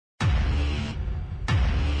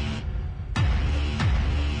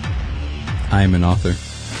I am an author.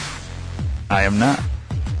 I am not.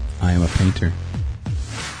 I am a painter.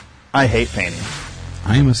 I hate painting.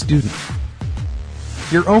 I am a student.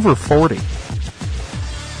 You're over 40.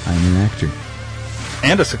 I am an actor.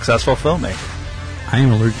 And a successful filmmaker. I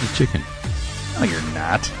am allergic to chicken. No, you're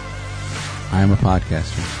not. I am a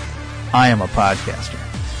podcaster. I am a podcaster.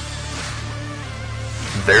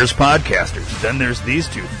 There's podcasters. Then there's these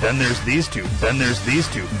two. Then there's these two. Then there's these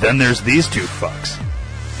two. Then there's these two fucks.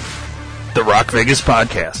 The Rock Vegas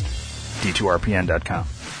Podcast. D2RPN.com.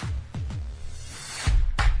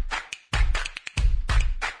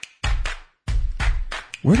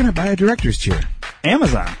 Where can I buy a director's chair?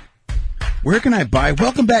 Amazon. Where can I buy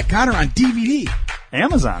Welcome Back, Kotter on DVD?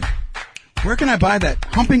 Amazon. Where can I buy that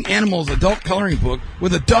Humping Animals adult coloring book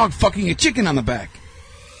with a dog fucking a chicken on the back?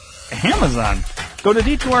 Amazon. Go to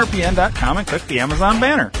D2RPN.com and click the Amazon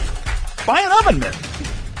banner. Buy an oven mitt.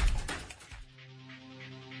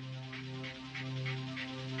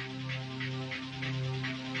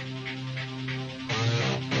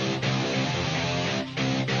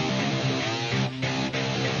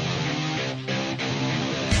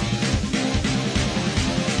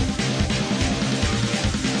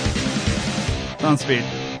 Sound speed.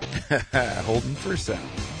 Holding for sound.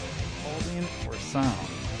 Holding for sound.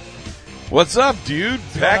 What's up, dude?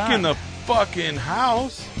 Back on? in the fucking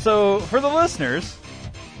house. So, for the listeners...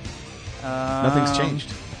 Nothing's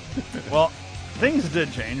changed. Well, things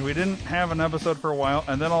did change. We didn't have an episode for a while,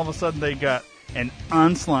 and then all of a sudden they got an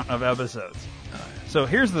onslaught of episodes. So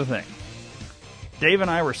here's the thing. Dave and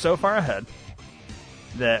I were so far ahead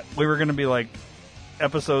that we were going to be like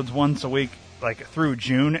episodes once a week, like through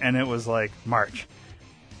June, and it was like March.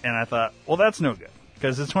 And I thought, well, that's no good.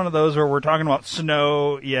 Because it's one of those where we're talking about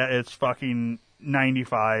snow, yeah, it's fucking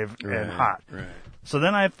 95 and hot. Right. So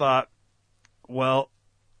then I thought, well,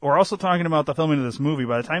 we're also talking about the filming of this movie.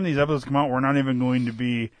 By the time these episodes come out, we're not even going to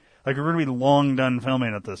be, like, we're going to be long done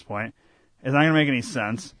filming at this point. It's not going to make any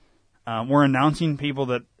sense. We're announcing people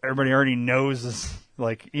that everybody already knows is,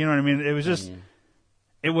 like, you know what I mean? It was just,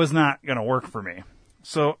 it was not going to work for me.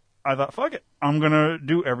 So I thought, fuck it. I'm going to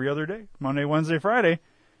do every other day, Monday, Wednesday, Friday,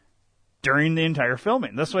 during the entire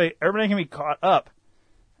filming. This way, everybody can be caught up.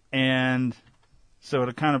 And so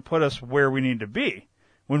to kind of put us where we need to be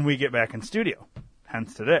when we get back in studio.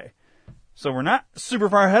 Hence today. So we're not super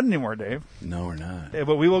far ahead anymore, Dave. No, we're not.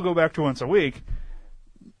 But we will go back to once a week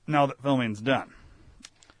now that filming's done.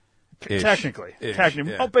 Technically.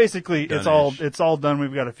 Yeah. Oh, basically, Done-ish. it's all done.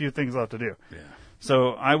 We've got a few things left to do. Yeah.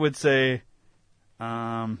 So I would say,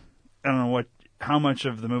 I don't know how much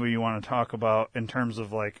of the movie you want to talk about in terms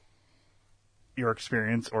of like your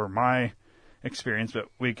experience or my experience, but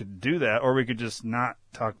we could do that, or we could just not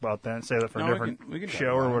talk about that and say that for a different we can talk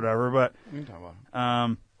show about or it. whatever. But We can talk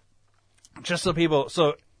about it. just so people,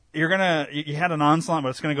 so you had an onslaught, but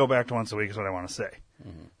it's gonna go back to once a week is what I want to say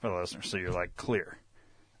for the listeners, so you're like clear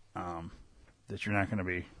that you're not going to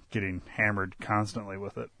be getting hammered constantly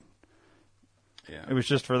with it. Yeah. It was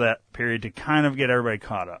just for that period to kind of get everybody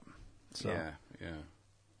caught up. So, Yeah.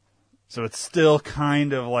 so it's still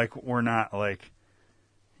kind of like we're not like,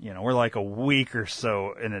 we're like a week or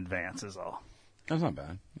so in advance is all. That's not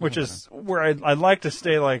bad. Which is where I'd like to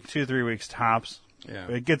stay like 2-3 weeks tops. Yeah.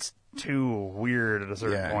 It gets too weird at a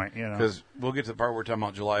certain point, Because we'll get to the part where we're talking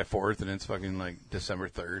about July 4th, and it's fucking like December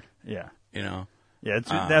 3rd. Yeah. You know? Yeah,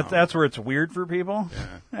 that's where it's weird for people.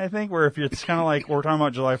 Yeah. I think where if it's kind of like we're talking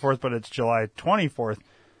about July 4th, but it's July 24th.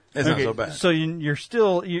 It's not so bad. So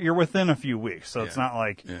you're within a few weeks. So it's not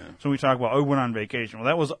like so we talk about we went on vacation. Well,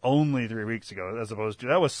 that was only 3 weeks ago, as opposed to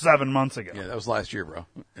that was 7 months ago. Yeah, that was last year, bro.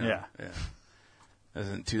 You know? Yeah. That was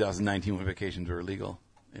in 2019 when vacations were illegal.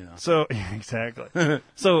 So exactly.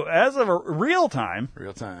 So as of a real time,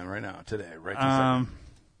 Real time, right now, today, right this second.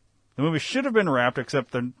 the movie should have been wrapped,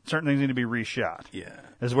 except that certain things need to be reshot. Yeah.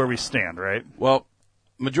 Is where we stand, right? Well,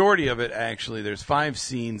 majority of it, actually, there's 5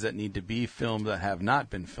 scenes that need to be filmed that have not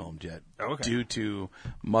been filmed yet. Okay. Due to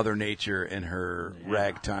Mother Nature and her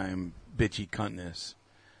ragtime bitchy cuntness.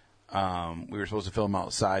 We were supposed to film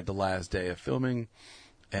outside the last day of filming,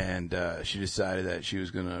 and she decided that she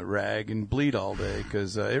was going to rag and bleed all day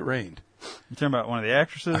because it rained. You talking about one of the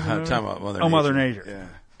actresses? in the I'm movie? talking about Mother Nature. Mother Nature.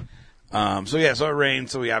 Yeah. So it rained,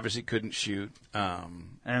 so we obviously couldn't shoot.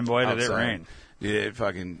 And boy, did it outside. rain. Dude, it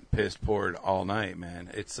fucking pissed poured all night, man.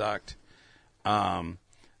 It sucked.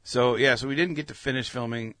 So we didn't get to finish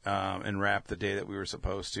filming and wrap the day that we were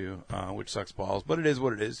supposed to, which sucks balls, but it is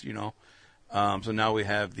what it is, So now we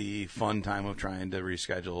have the fun time of trying to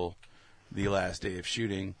reschedule the last day of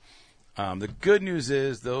shooting. The good news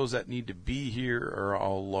is those that need to be here are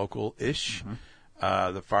all local-ish.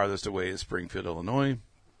 The farthest away is Springfield, Illinois.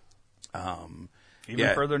 Even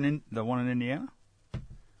yeah. further than the one in Indiana?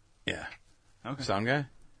 Yeah. Okay. Sound guy?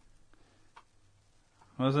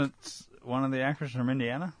 Wasn't one of the actors from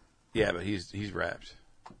Indiana? Yeah, but he's rapped.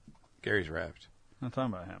 Gary's rapped. I'm not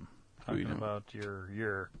talking about him. I'm Who you talking know? about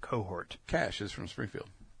your cohort. Cash is from Springfield.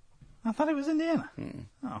 I thought he was Indiana.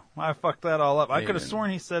 Oh, well, I fucked that all up. I Maybe. could have sworn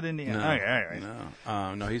he said Indiana. No, Okay, all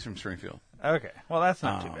right. no, he's from Springfield. Okay, well, that's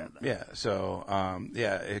not too bad then. Yeah, so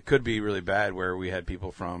it could be really bad where we had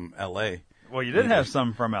people from L.A. Well, you did have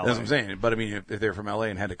some from LA. That's what I'm saying. But I mean, if they're from L.A.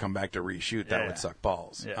 and had to come back to reshoot, that Yeah. would suck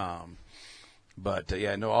balls. Yeah. But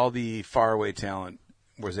all the faraway talent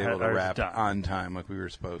was able to Ours wrap done. on time like we were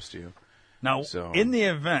supposed to. Now, So- in the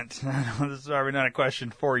event, I know this is probably not a question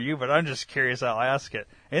for you, but I'm just curious. I'll ask it.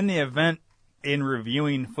 In the event, in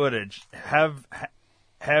reviewing footage, have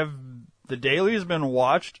the dailies been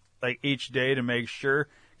watched like each day to make sure?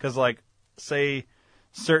 Because, like, say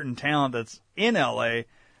certain talent that's in LA,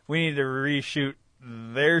 we need to reshoot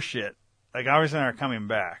their shit. Like, obviously, they're coming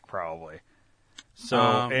back probably.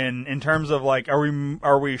 So, in terms of like,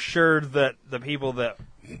 are we sure that the people that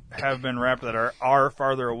have been wrapped that are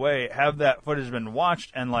farther away have that footage been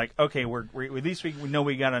watched and like, okay, we at least we know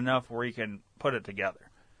we got enough where we can put it together.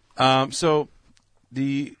 So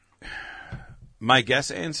my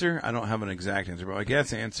guess answer, I don't have an exact answer, but my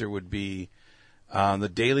guess answer would be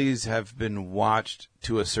the dailies have been watched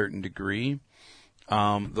to a certain degree.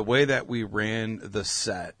 The way that we ran the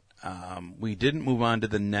set, we didn't move on to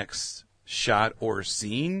the next shot or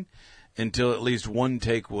scene until at least one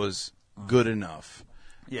take was good enough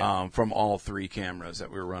from all three cameras that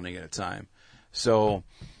we were running at a time. So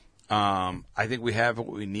I think we have what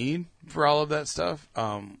we need for all of that stuff.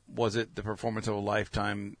 Was it the performance of a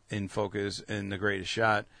lifetime in focus and the greatest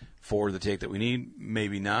shot for the take that we need?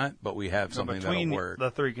 Maybe not, but we have something that'll Between work.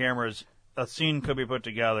 the three cameras, a scene could be put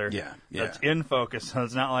together. Yeah. That's in focus. So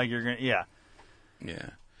it's not like you're gonna.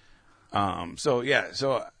 Yeah.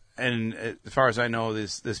 So and as far as I know,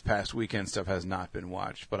 this past weekend stuff has not been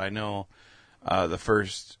watched, but I know the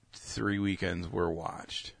first 3 weekends were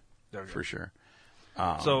watched for sure.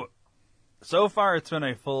 So far it's been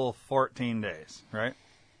a full 14 days, right?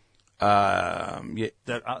 Yeah,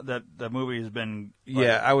 That the movie has been. Like,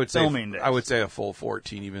 I would say filming days. I would say a full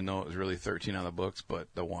 14, even though it was really 13 on the books. But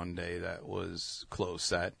the one day that was closed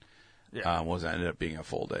set ended up being a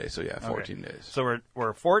full day. So 14 days. So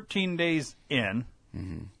we're 14 days in.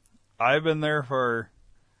 Mm-hmm. I've been there for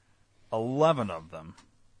 11 of them.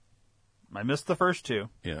 I missed the first 2.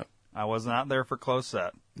 Yeah, I was not there for closed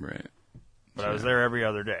set, right. but I was there every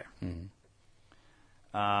other day.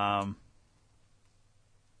 Mm-hmm.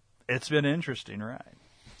 It's been an interesting ride.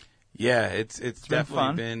 Yeah, it's been definitely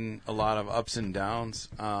fun. been a lot of ups and downs.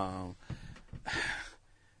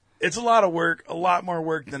 It's a lot of work, a lot more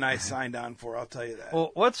work than I signed on for. I'll tell you that.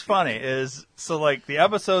 Well, what's funny is, so like the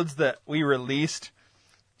episodes that we released,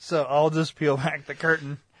 so I'll just peel back the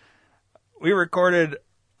curtain. We recorded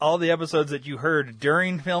all the episodes that you heard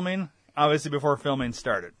during filming, obviously before filming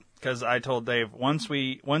started. Because I told Dave, once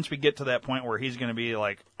we get to that point where he's going to be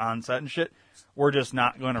like on set and shit, we're just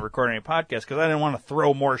not going to record any podcasts because I didn't want to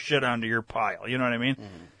throw more shit onto your pile. You know what I mean?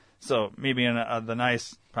 Mm-hmm. So me being the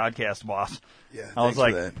nice podcast boss, I was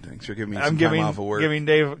like, thanks for giving me I'm some time off of work. giving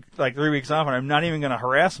Dave like 3 weeks off, and I'm not even going to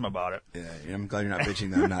harass him about it. Yeah, I'm glad you're not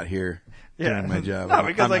bitching that I'm not here doing my job. No,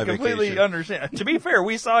 because on I my completely vacation. understand. To be fair,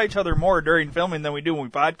 we saw each other more during filming than we do when we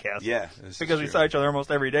podcast. Yeah, this is because we true. saw each other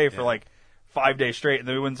almost every day for Yeah. like 5 days straight, and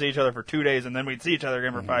then we wouldn't see each other for 2 days, and then we'd see each other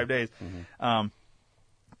again for 5 days. Mm-hmm.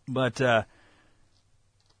 But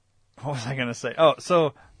what was I going to say? Oh,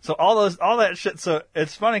 so all that shit. So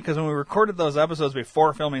it's funny because when we recorded those episodes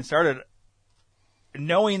before filming started,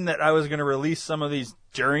 knowing that I was going to release some of these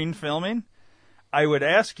during filming, I would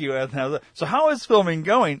ask you, so how is filming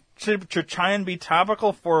going? To try and be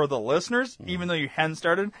topical for the listeners, even though you hadn't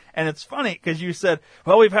started. And it's funny because you said,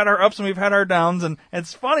 well, we've had our ups and we've had our downs. And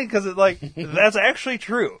it's funny because it's like, that's actually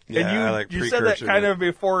true. Yeah, and I like you said that precursor kind to- of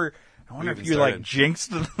before. I wonder we if even you like started.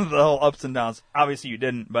 jinxed the whole ups and downs. Obviously you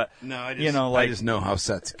didn't, but No, I just, you know, like, I just know how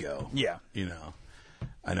sets go. yeah. You know,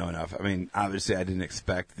 I know enough. I mean, obviously, I didn't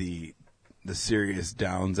expect the serious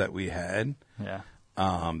downs that we had. Yeah.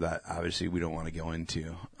 That obviously we don't want to go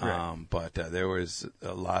into. Right. But there was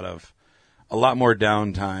a lot more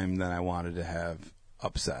downtime than I wanted to have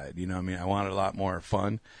upside. You know what I mean? I wanted a lot more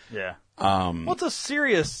fun. Yeah. Well, it's a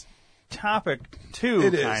serious topic too.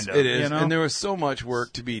 It is. Kind of, It is. You know? And there was so much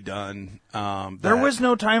work to be done. There was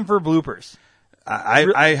no time for bloopers.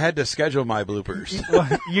 I had to schedule my bloopers. Well,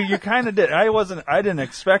 you kind of did. I didn't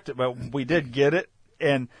expect it, but we did get it.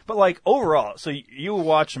 But like overall, so you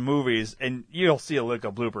watch movies and you'll see like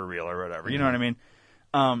a blooper reel or whatever. You know what I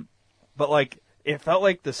mean? but like it felt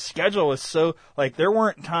like the schedule was so like there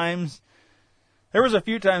weren't times. There was a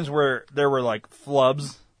few times where there were like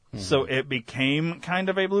flubs, so it became kind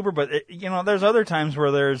of a blooper. But there's other times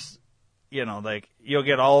where there's, like you'll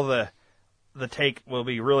get all the take will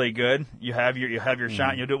be really good. You have your shot,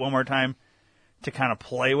 and you'll do it one more time to kind of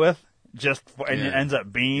play with, and it ends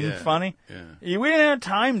up being funny. Yeah. We didn't have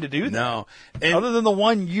time to do that. No, other than the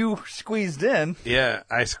one you squeezed in. Yeah,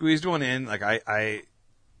 I squeezed one in. Like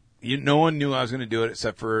no one knew I was going to do it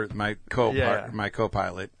except for my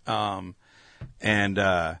co-pilot.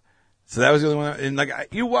 So that was the only one. And like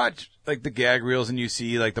you watch like the gag reels and you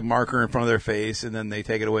see like the marker in front of their face, and then they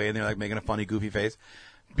take it away and they're like making a funny, goofy face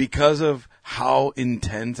because of how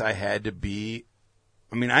intense I had to be.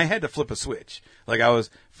 I mean, I had to flip a switch. Like I was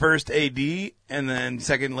first AD, and then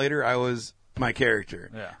second later I was my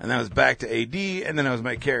character, and then I was back to AD, and then I was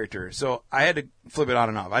my character. So I had to flip it on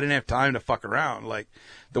and off. I didn't have time to fuck around. Like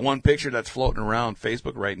the one picture that's floating around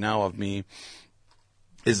Facebook right now of me.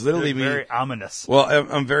 Is literally me. Very ominous. Well,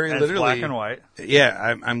 I'm very and literally black and white.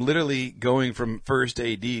 Yeah, I'm literally going from first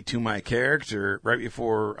AD to my character right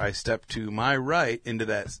before I step to my right into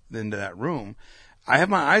that room. I have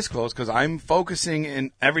my eyes closed because I'm focusing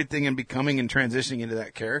in everything and becoming and transitioning into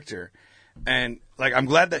that character. And like, I'm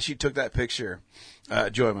glad that she took that picture.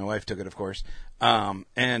 Joy, my wife, took it, of course. I'm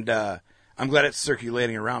glad it's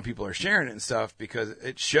circulating around. People are sharing it and stuff because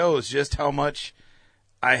it shows just how much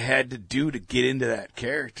I had to do to get into that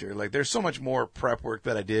character. Like, there's so much more prep work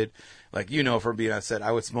that I did. Like, from being on set,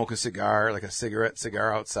 I would smoke a cigar, like a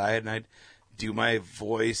cigar outside, and I'd do my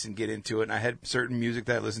voice and get into it. And I had certain music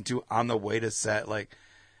that I listened to on the way to set. Like,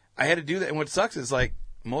 I had to do that. And what sucks is, like,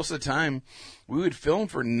 most of the time, we would film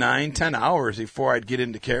for 9-10 hours before I'd get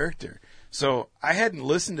into character. So I hadn't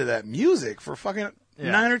listened to that music for fucking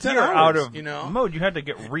 9 or 10 hours. Out of mode. You had to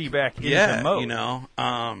get back into mode.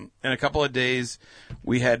 In a couple of days,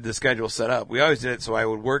 we had the schedule set up. We always did it, so I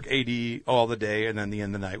would work AD all the day, and then the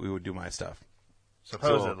end of the night, we would do my stuff.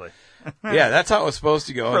 Supposedly. Yeah, that's how it was supposed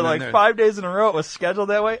to go. For like 5 days in a row, it was scheduled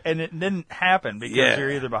that way, and it didn't happen because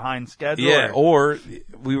you're either behind schedule. Yeah, or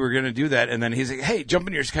we were going to do that, and then he's like, "Hey, jump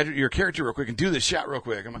in your character real quick and do this shot real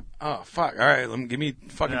quick." I'm like, "Oh fuck! All right, give me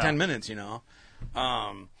fucking 10 minutes,"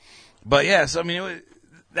 But yeah, so I mean,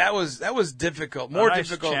 that was difficult, more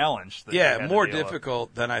difficult challenge. More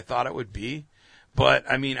difficult than I thought it would be. But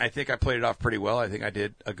I mean, I think I played it off pretty well. I think I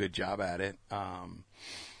did a good job at it.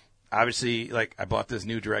 Obviously, like I bought this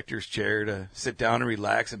new director's chair to sit down and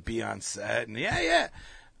relax and be on set,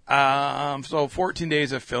 and so 14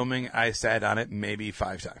 days of filming, I sat on it maybe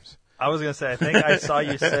 5 times. I was gonna say, I think I saw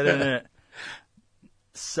you sit in it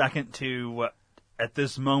second to what at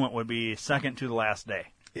this moment would be second to the last day.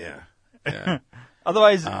 Yeah.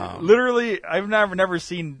 Otherwise, literally, I've never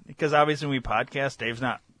seen, because obviously when we podcast, Dave's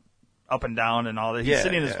not up and down and all that. He's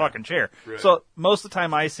sitting in his fucking chair. Right. So most of the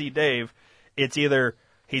time I see Dave, it's either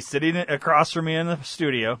he's sitting across from me in the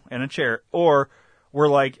studio in a chair, or we're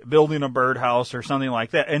like building a birdhouse or something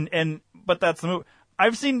like that. But that's the move.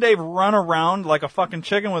 I've seen Dave run around like a fucking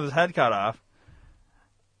chicken with his head cut off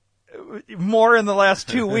more in the last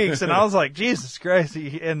 2 weeks, and I was like, Jesus Christ.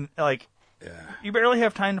 You barely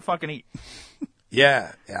have time to fucking eat.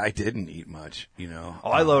 Yeah, I didn't eat much,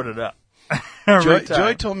 I loaded up.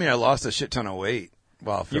 Joy told me I lost a shit ton of weight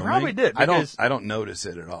while filming. You probably did. I don't notice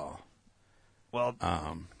it at all. Well,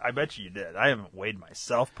 I bet you did. I haven't weighed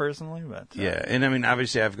myself personally, but yeah, and I mean,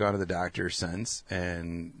 obviously, I've gone to the doctor since,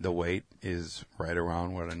 and the weight is right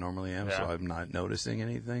around what I normally am, so I'm not noticing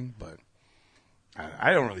anything. But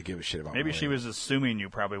I don't really give a shit about. Maybe my she weight. was assuming you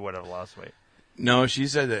probably would have lost weight. No, she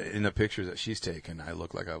said that in the pictures that she's taken, I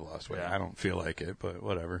look like I've lost weight. Yeah. I don't feel like it, but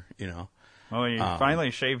whatever, Well, when you finally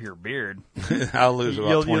shave your beard, I'll lose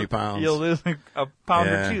about 20 pounds. You'll lose a pound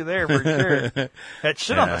or two there for sure. That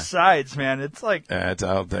shit on the sides, man, it's like it's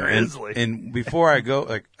out there. And before I go,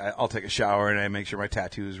 like I'll take a shower and I make sure my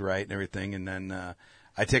tattoo's right and everything, and then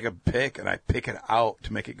I take a pick and I pick it out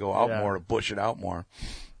to make it go out more, to bush it out more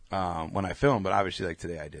when I film. But obviously, like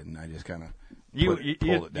today, I didn't. I just kind of pulled it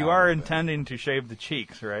down. You are intending to shave the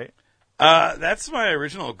cheeks, right? That's my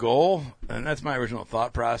original goal, and that's my original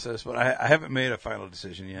thought process, but I haven't made a final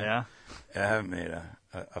decision yet. Yeah? I haven't made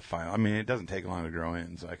a final. I mean, it doesn't take long to grow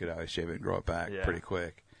in, so I could always shave it and grow it back pretty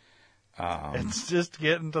quick. It's just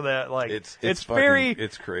getting to that, like, it's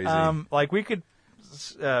crazy. Like, we could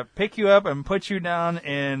pick you up and put you down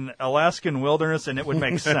in Alaskan wilderness, and it would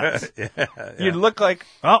make sense. You'd look like,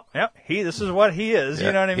 this is what he is.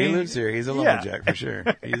 You know what I mean? He lives here. He's a lumberjack for sure.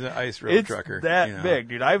 He's an ice road trucker. It's that big,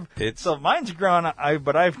 dude. So mine's grown,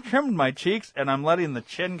 but I've trimmed my cheeks, and I'm letting the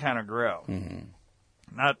chin kind of grow.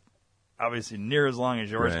 Mm-hmm. obviously near as long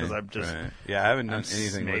as yours because I've just I haven't done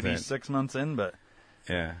anything with it. Maybe 6 months in, but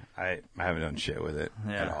yeah, I haven't done shit with it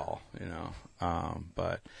at all.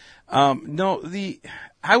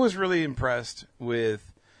 I was really impressed with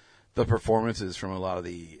the performances from a lot of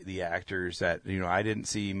the actors that, I didn't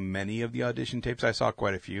see many of the audition tapes. I saw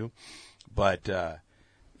quite a few, but,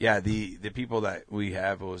 the people that we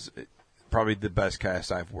have was probably the best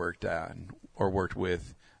cast I've worked on or worked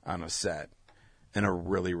with on a set in a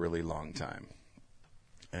really, really long time.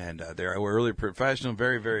 And, they were really professional,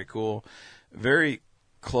 very, very cool, very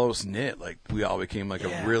close knit. Like we all became like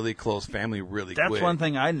a really close family really quick. That's one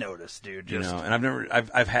thing I noticed, dude. And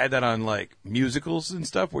I've had that on like musicals and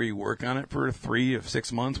stuff where you work on it for 3 or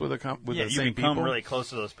 6 months with the same people. You become really close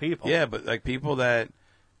to those people. Yeah, but like people that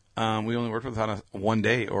we only worked with on one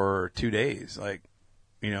day or 2 days, like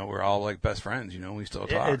we're all like best friends. We still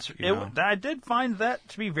talk. I did find that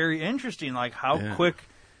to be very interesting, like how quick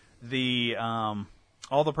the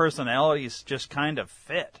all the personalities just kind of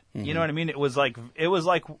fit. Mm-hmm. You know what I mean? It was like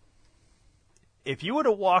if you would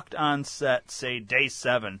have walked on set, say day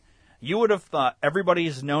 7, you would have thought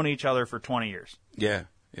everybody's known each other for 20 years. Yeah,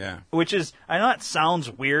 yeah. Which is, I know it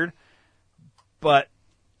sounds weird, but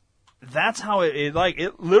that's how it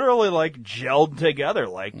literally like gelled together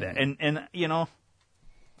like that. And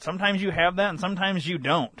sometimes you have that and sometimes you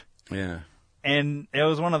don't. Yeah. And it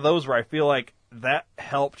was one of those where I feel like that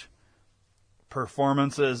helped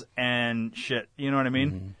performances and shit. You know what I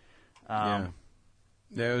mean? Mm-hmm.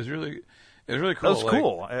 Yeah, it was really cool. That was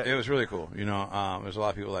cool. It was really cool. There's a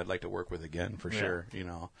lot of people I'd like to work with again for sure.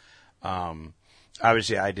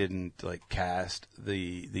 Obviously I didn't like cast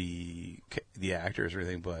the actors or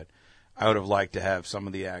anything, but I would have liked to have some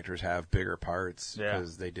of the actors have bigger parts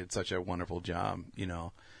because they did such a wonderful job.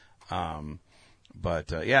 I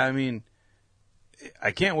mean,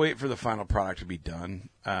 I can't wait for the final product to be done.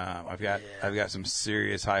 I've got some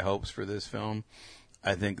serious high hopes for this film.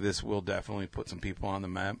 I think this will definitely put some people on the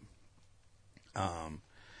map.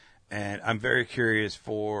 And I'm very curious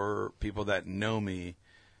for people that know me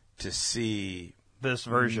to see this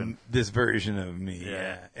version of me.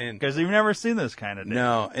 Yeah. And because you've never seen this kind of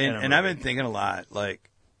no. And I've been thinking a lot, like,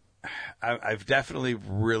 I've definitely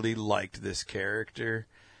really liked this character.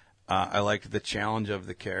 I liked the challenge of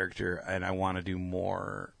the character, and I want to do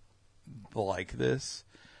more like this.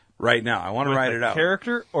 Right now, I want to write it out.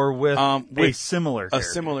 Character or with a similar character?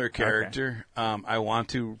 A similar character. Okay. I want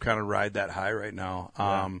to kind of ride that high right now.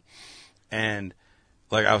 And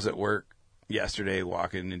like I was at work yesterday,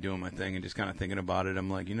 walking and doing my thing, and just kind of thinking about it. I'm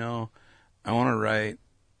like, I want to write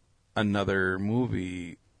another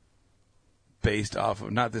movie based off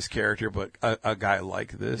of not this character, but a guy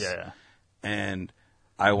like this. Yeah. And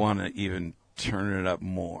I want to even turn it up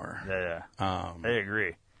more. Yeah. I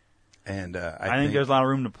agree. And I think there's a lot of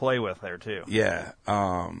room to play with there too. Yeah.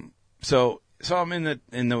 So I'm in the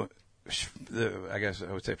I guess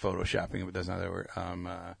I would say photoshopping, but that's not that word.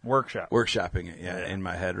 Workshopping it. Yeah, in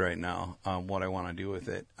my head right now. What I want to do with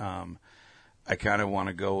it. I kind of want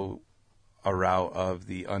to go a route of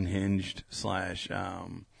the Unhinged /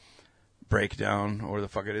 Breakdown, or the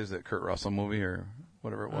fuck it is, that Kurt Russell movie or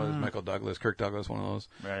whatever it was, Kirk Douglas, one of those,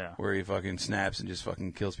 where he fucking snaps and just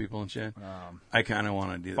fucking kills people and shit. I kind of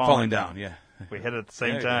want to do that. Falling down, yeah. We hit it at the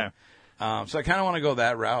same time. So I kind of want to go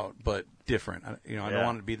that route, but different. I don't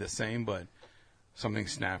want it to be the same, but something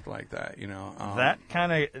snapped like that, that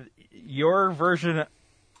kind of, your version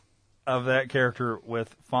of that character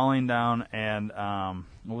with Falling Down and,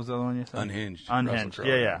 what was the other one you said? Unhinged.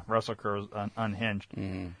 Russell Crowe's Unhinged.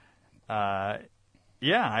 Mm-hmm. I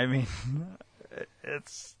mean,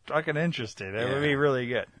 it's fucking interesting. It would be really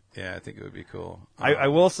good. Yeah, I think it would be cool. I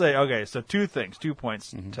will say, okay, so 2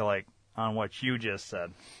 points to like on what you just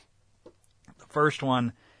said. The first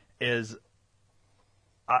one is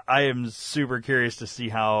I am super curious to see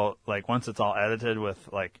how, like, once it's all edited with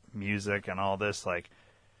like music and all this, like,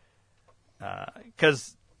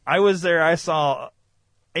 because I was there, I saw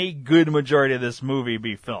a good majority of this movie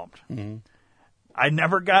be filmed. Mm-hmm. I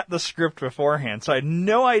never got the script beforehand, so I had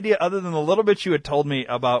no idea other than the little bit you had told me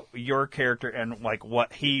about your character and like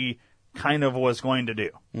what he kind of was going to do.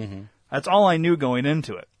 Mm-hmm. That's all I knew going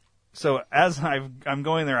into it. So as I'm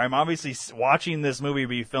going there, I'm obviously watching this movie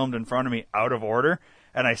be filmed in front of me out of order,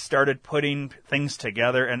 and I started putting things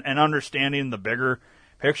together and understanding the bigger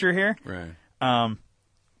picture here. Right.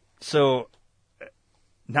 So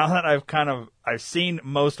now that I've seen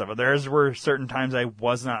most of it, there were certain times I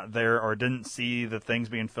was not there or didn't see the things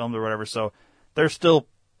being filmed or whatever. So there's still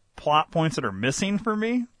plot points that are missing for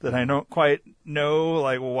me that I don't quite know,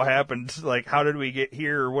 like, well, what happened? Like, how did we get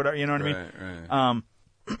here or whatever, you know what I mean? Right.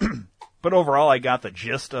 But overall, I got the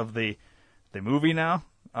gist of the the movie now.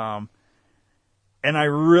 And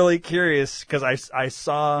I'm really curious because I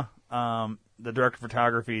saw the director of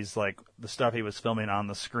photography's like the stuff he was filming on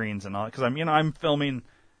the screens and all. Because I'm filming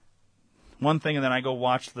one thing and then I go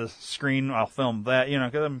watch the screen. I'll film that,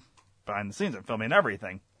 because I'm behind the scenes. I'm filming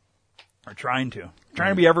everything, or trying to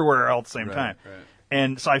be everywhere all at the same time. Right.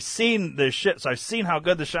 And so I've seen this shit. So I've seen how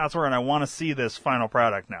good the shots were, and I want to see this final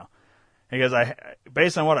product now. Because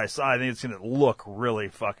based on what I saw, I think it's going to look really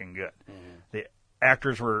fucking good. Mm-hmm. The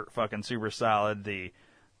actors were fucking super solid. The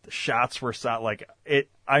shots were solid. Like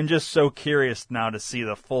I'm just so curious now to see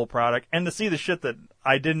the full product and to see the shit that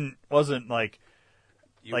wasn't like.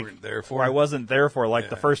 You weren't there for? Or I wasn't there for. Like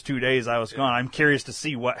the first 2 days I was gone. I'm curious to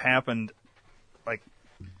see what happened, like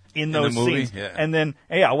in those movie? scenes. Yeah. And then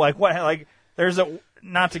there's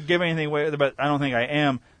not to give anything away, but I don't think I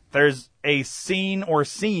am. There's a scene or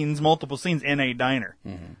multiple scenes in a diner.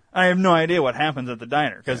 Mm-hmm. I have no idea what happens at the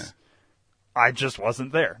diner because I just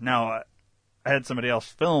wasn't there. Now, I had somebody else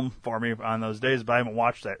film for me on those days, but I haven't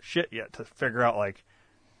watched that shit yet to figure out, like,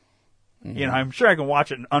 I'm sure I can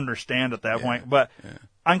watch it and understand at that point, but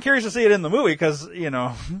I'm curious to see it in the movie because, you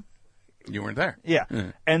weren't there. Yeah.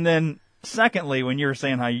 And then, secondly, when you were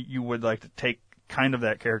saying how you would like to take kind of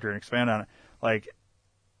that character and expand on it, like,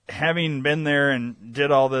 having been there and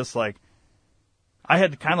did all this, like, I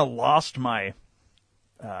had kind of lost my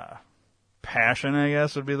passion, I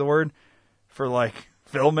guess would be the word, for, like,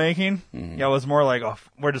 filmmaking. Mm-hmm. Yeah, it was more like,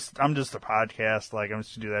 I'm just a podcast, like, I'm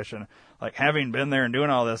just to do that shit. Like, having been there and doing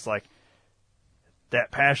all this, like,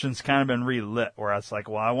 that passion's kind of been relit, where it's like,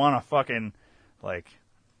 well, I want to fucking, like,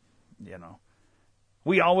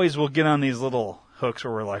 we always will get on these little hooks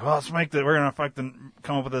where we're like, well, we're going to fucking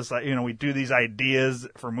come up with this, we do these ideas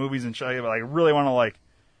for movies and show you, but I really want to, like,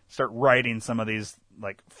 start writing some of these,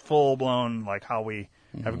 like, full-blown, like, how we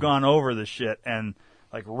have gone over the shit and,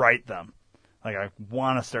 like, write them. Like, I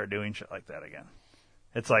want to start doing shit like that again.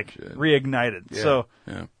 It's, like, reignited. Yeah. So,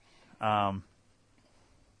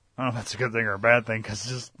 I don't know if that's a good thing or a bad thing, because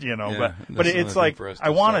just, but it's like,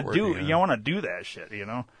 I want to do, I want to do that shit,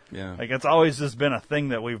 Yeah. Like, it's always just been a thing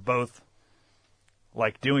that we've both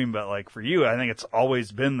like doing, but like for you, I think it's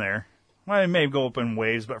always been there. Well, it may go up in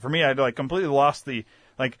waves, but for me, I'd like completely lost the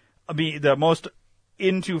most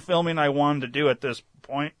into filming I wanted to do at this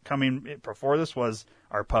point coming before this was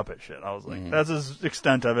our puppet shit. I was like, that's the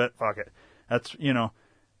extent of it. Fuck it. That's,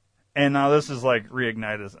 and now this is like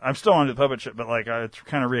reignited. I'm still on the puppet shit, but like it's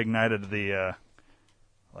kind of reignited the,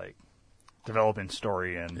 like developing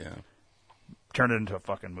story and turned it into a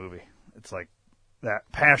fucking movie. It's like that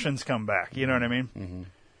passion's come back. You know what I mean? Mm-hmm.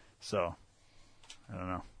 So, I don't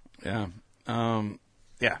know. Yeah.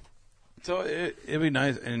 Yeah. So it'd be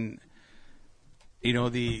nice. And,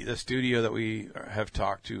 the studio that we have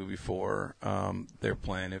talked to before, their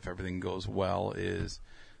plan, if everything goes well, is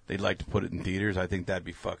they'd like to put it in theaters. I think that'd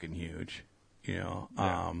be fucking huge.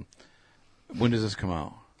 When does this come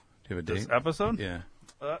out? Do you have a date? This episode? Yeah.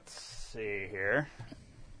 Let's see here.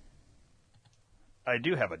 I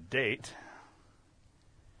do have a date.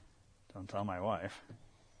 Don't tell my wife.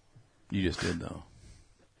 You just did, though.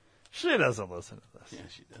 She doesn't listen to this. Yeah,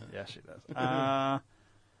 she does. Yeah, she does.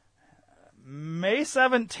 May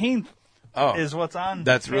 17th is what's on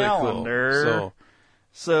that's the calendar. Really cool.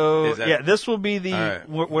 So this will be the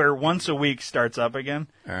where once a week starts up again.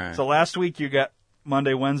 All right. So last week you got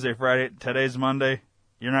Monday, Wednesday, Friday. Today's Monday.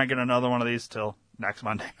 You're not getting another one of these till next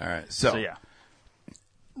Monday. All right. So yeah.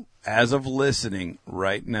 As of listening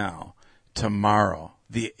right now, tomorrow,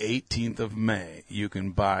 the 18th of May, you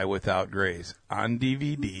can buy Without Grace on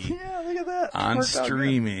DVD. Yeah, look at that. On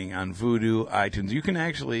streaming, on Vudu, iTunes. You can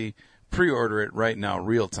actually pre-order it right now,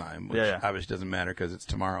 real time, which obviously doesn't matter because it's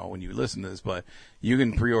tomorrow when you listen to this, but you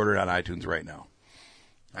can pre-order it on iTunes right now.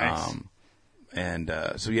 Nice. So and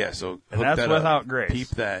that's Without Grace. Peep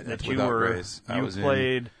that. That's Without Grace. I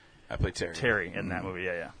played Terry. Terry in that movie,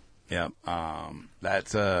 yeah.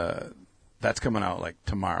 That's coming out like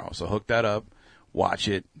tomorrow. So hook that up, watch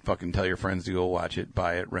it, fucking tell your friends to go watch it,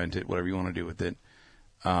 buy it, rent it, whatever you want to do with it.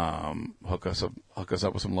 Hook us up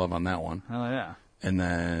with some love on that one. Oh yeah. And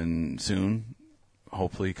then soon,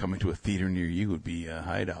 hopefully coming to a theater near you would be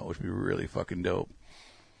Hideout, which would be really fucking dope.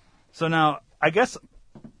 So now, I guess,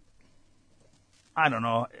 I don't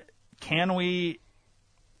know, can we,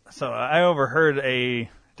 so I overheard a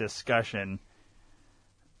discussion,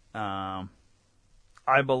 I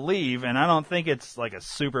believe, and I don't think it's like a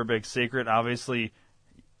super big secret, obviously,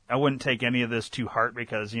 I wouldn't take any of this to heart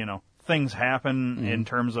because, things happen in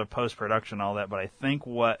terms of post-production and all that, but I think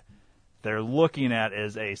what they're looking at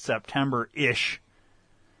is a September-ish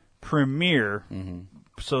premiere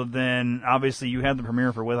So then, obviously, you had the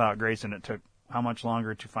premiere for Without Grace, and it took how much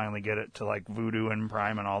longer to finally get it to like Vudu and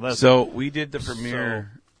Prime and all this? So we did the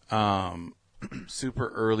premiere super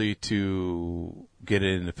early to get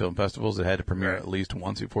it into film festivals. It had to premiere at least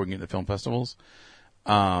once before we can get into film festivals.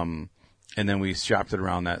 And then we shopped it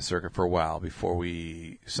around that circuit for a while before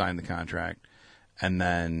we signed the contract. And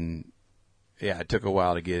then, yeah, it took a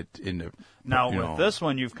while to get into. Now, with this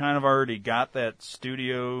one, you've kind of already got that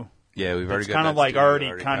studio. Yeah, we've already got kind that of like studio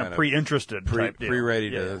already kind of pre-interested type deal.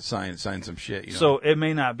 Pre-ready to sign some shit. You know? So it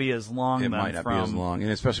may not be as long. It might not be as long, and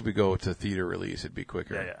especially if we go to theater release, it'd be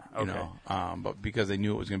quicker. Yeah. Okay. You know, but because they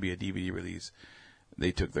knew it was going to be a DVD release,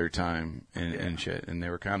 they took their time and shit, and they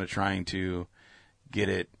were kind of trying to get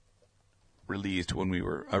it released when we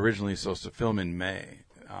were originally supposed to film in May.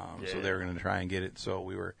 So they were going to try and get it. So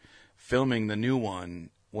we were filming the new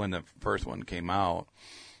one when the first one came out,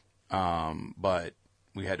 but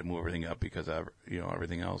we had to move everything up because of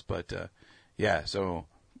everything else. But so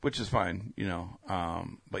which is fine,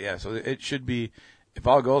 But yeah, so it should be, if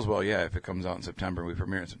all goes well. Yeah, if it comes out in September, we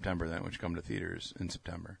premiere in September. Then which come to theaters in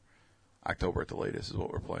September, October at the latest is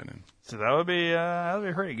what we're planning. So that would be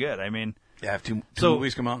pretty good. I mean, yeah, if two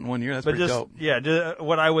movies come out in 1 year, that's pretty dope. Yeah,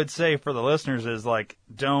 what I would say for the listeners is like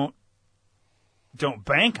don't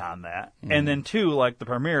bank on that. Mm-hmm. And then two, like the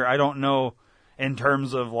premiere, I don't know in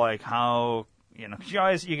terms of like how.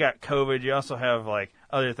 Because you got COVID, you also have like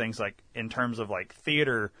other things like in terms of like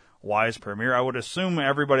theater wise premiere. I would assume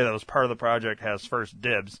everybody that was part of the project has first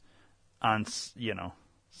dibs on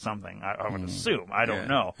something. I would assume. I don't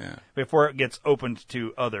know before it gets opened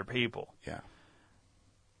to other people. Yeah.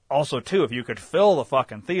 Also, too, if you could fill the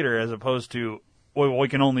fucking theater as opposed to we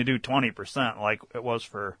can only do 20% like it was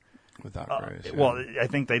for Without Grace. Well, I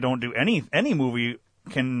think they don't do any movie.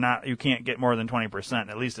 You can't get more than 20%,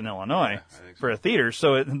 at least in Illinois, for a theater.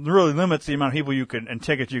 So it really limits the amount of people and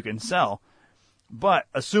tickets you can sell. But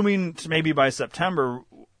assuming maybe by September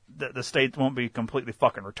the state won't be completely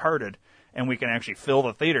fucking retarded and we can actually fill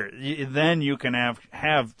the theater, then you can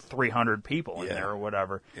have 300 people in there or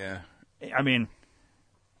whatever. Yeah. I mean,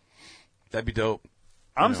 that'd be dope.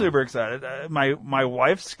 I'm super excited. My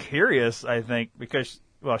wife's curious, I think, because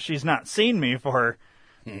she's not seen me for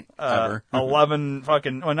 11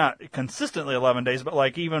 fucking, well, not consistently 11 days, but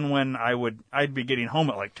like even when I'd be getting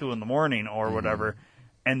home at like 2 a.m. or whatever,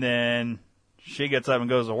 and then she gets up and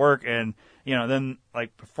goes to work, and then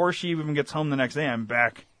like before she even gets home the next day, I'm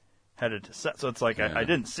back headed to set. So it's like I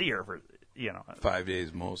didn't see her for 5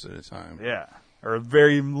 days most of the time. Yeah, or a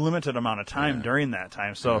very limited amount of time during that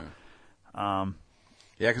time. So,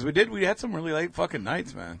 because we had some really late fucking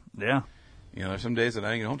nights, man. Yeah, there's some days that I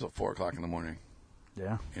didn't get home till 4 o'clock in the morning.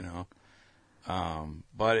 Yeah.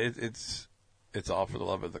 But it's all for the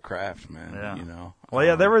love of the craft, man. Yeah.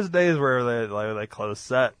 Well, there was days where they closed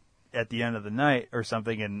set at the end of the night or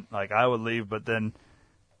something, and like I would leave, but then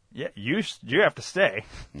you have to stay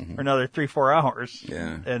for another 3-4 hours.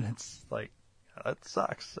 Yeah. And it's like that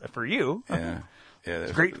sucks for you. Yeah. Yeah,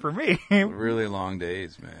 it's great for me. Really long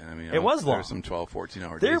days, man. I mean, it was long. There were some 12,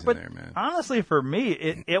 14-hour days in there, man. Honestly, for me,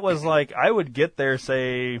 it was like I would get there,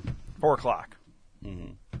 say, 4 o'clock.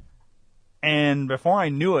 Mm-hmm. And before I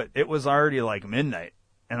knew it, it was already like midnight.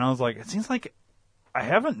 And I was like, it seems like I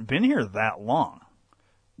haven't been here that long.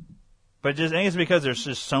 But I think it's because there's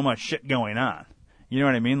just so much shit going on. You know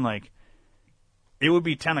what I mean? Like, it would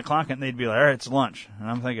be 10 o'clock and they'd be like, all right, it's lunch. And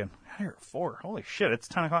I'm thinking, here at 4. Holy shit, it's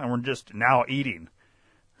 10 o'clock and we're just now eating.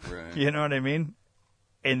 Right. You know what I mean?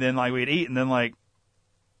 And then like we'd eat and then like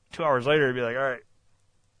 2 hours later it'd be like, all right,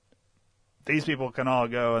 these people can all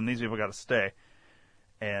go and these people got to stay.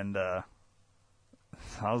 And I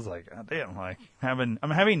was like, oh, damn, like I'm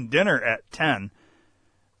having dinner at 10,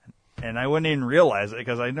 and I wouldn't even realize it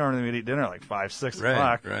because I normally would eat dinner at like 5, 6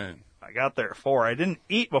 o'clock. Right. I got there at 4. I didn't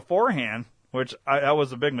eat beforehand, which that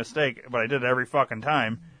was a big mistake, but I did it every fucking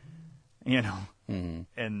time, Mm-hmm.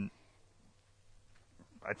 And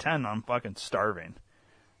by 10, I'm fucking starving.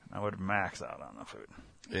 I would max out on the food.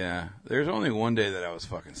 Yeah, there's only one day that I was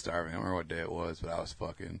fucking starving. I don't remember what day it was, but I was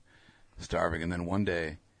fucking starving. And then one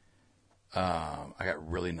day, I got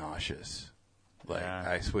really nauseous. Like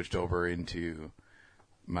I switched over into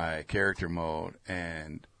my character mode,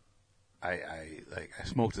 and I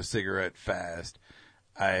smoked a cigarette fast.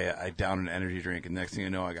 I downed an energy drink, and next thing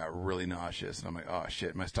you know, I got really nauseous, and I'm like, oh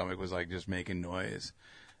shit, my stomach was like just making noise,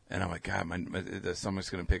 and I'm like, God, the stomach's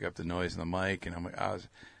gonna pick up the noise in the mic, and I'm like,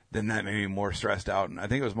 then that made me more stressed out, and I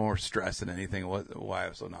think it was more stress than anything why I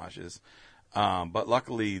was so nauseous. But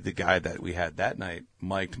luckily, the guy that we had that night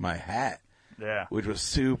mic'd my hat, which was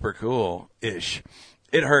super cool-ish.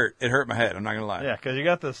 It hurt. It hurt my head. I'm not gonna lie. Yeah, because you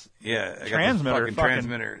got this Yeah. I got transmitter this fucking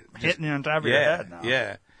transmitter hitting you on top of your head now.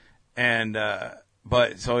 Yeah. And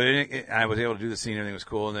but so I was able to do the scene. Everything was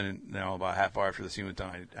cool. And then about half hour after the scene was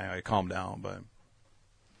done, I calmed down. But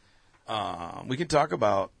we can talk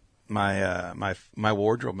about my my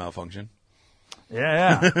wardrobe malfunction.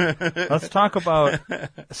 Yeah. Let's talk about.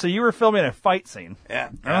 So you were filming a fight scene. Yeah.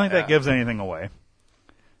 I don't think that gives anything away,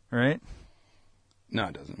 right? No,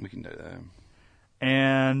 it doesn't. We can do that.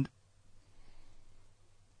 And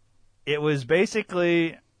it was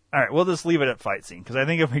basically, all right, we'll just leave it at fight scene, because I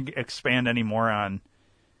think if we expand any more on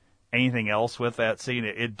anything else with that scene,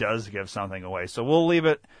 it does give something away. So we'll leave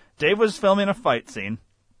it. Dave was filming a fight scene,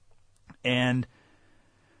 and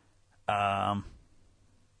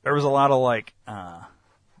there was a lot of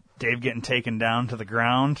Dave getting taken down to the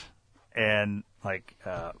ground and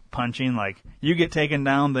punching. Like, you get taken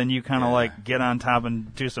down, then you kind of get on top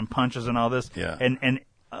and do some punches and all this. Yeah. And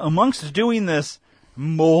amongst doing this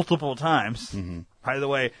multiple times, by the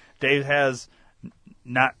way, Dave has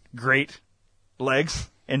not great legs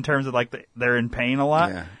in terms of they're in pain a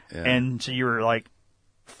lot. Yeah. And so you were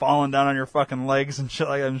falling down on your fucking legs and shit.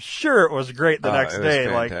 I'm sure it was great the next it was day.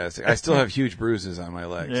 Fantastic. I still have huge bruises on my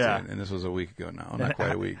legs. Yeah. And this was a week ago now. Not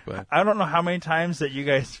quite a week, but I don't know how many times that you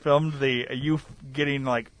guys filmed you getting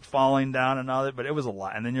falling down and all that, but it was a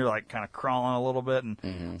lot. And then you're kind of crawling a little bit, and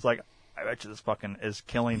it's I bet you this fucking is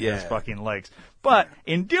killing his fucking legs. But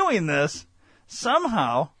in doing this,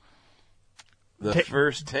 somehow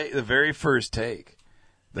the very first take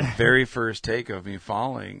of me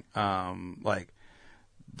falling,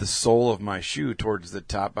 the sole of my shoe towards the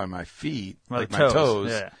top by my feet, my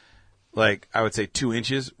toes, I would say 2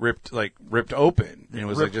 inches ripped open, and it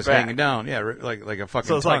was just back. hanging down, like a fucking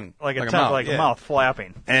so it's tongue, like a mouth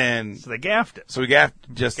flapping, and so they gaffed it. So we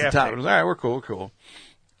gaffed just the top. It. It was all right, we're cool,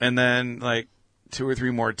 and then 2 or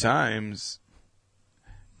 3 more times,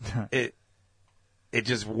 it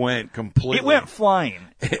just went completely. It went flying.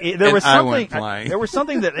 I went flying. There was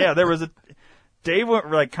something that there was a. Dave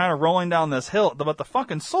went kind of rolling down this hill, but the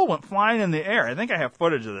fucking sole went flying in the air. I think I have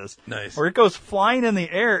footage of this. Nice. Where it goes flying in the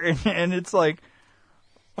air, and it's what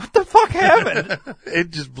the fuck happened? It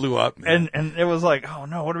just blew up, man. And it was oh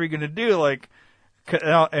no, what are we going to do?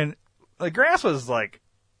 And the grass was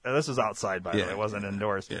this was outside, by the way. It wasn't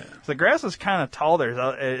indoors. Yeah. So the grass was kind of tall there. So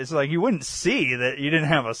it's you wouldn't see that you didn't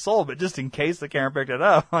have a sole, but just in case the camera picked it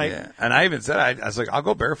up. Yeah. And I even said, I was I'll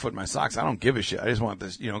go barefoot in my socks. I don't give a shit. I just want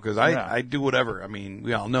this, because I do whatever. I mean,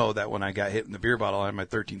 we all know that when I got hit in the beer bottle, I had my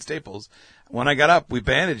 13 staples. When I got up, we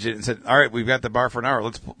bandaged it and said, all right, we've got the bar for an hour.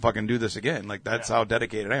 Let's fucking do this again. That's how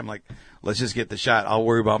dedicated I am. Let's just get the shot. I'll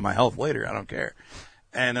worry about my health later. I don't care.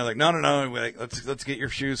 And they're no. We're let's get your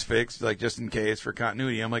shoes fixed, just in case for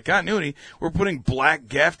continuity. I'm continuity? We're putting black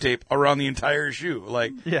gaff tape around the entire shoe.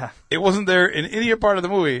 It wasn't there in any part of the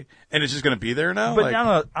movie, and it's just going to be there now?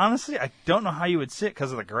 But honestly, I don't know how you would sit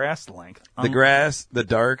because of the grass length. The grass, the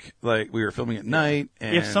dark, we were filming at night.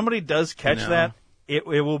 And, if somebody does catch that, it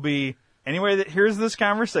will be, anybody that hears this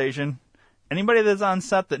conversation, anybody that's on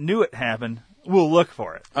set that knew it happened, will look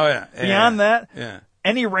for it. Oh, yeah. Beyond that, yeah.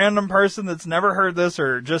 Any random person that's never heard this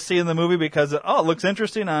or just seeing the movie because it looks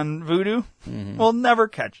interesting on Vudu will never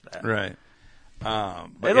catch that. Right. It'll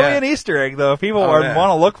be an Easter egg, though. If people want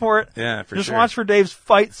to look for it, just watch for Dave's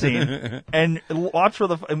fight scene and watch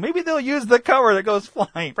for maybe they'll use the cover that goes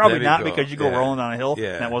flying. Probably not because you go rolling down a hill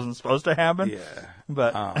and that wasn't supposed to happen. Yeah.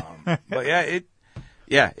 But I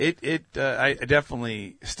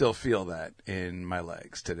definitely still feel that in my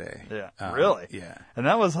legs today. Yeah. Really? Yeah. And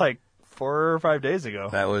that was 4 or 5 days ago.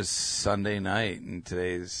 That was Sunday night, and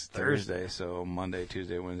today's Thursday, so Monday,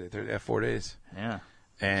 Tuesday, Wednesday, Thursday. 4 days. Yeah.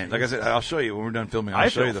 And like I said, I'll show you when we're done filming. I'll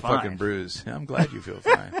show you the fucking bruise. I'm glad you feel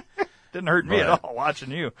fine. Didn't hurt me at all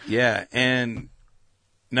watching you. Yeah, and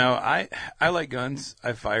now I like guns.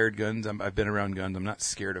 I've fired guns. I've been around guns. I'm not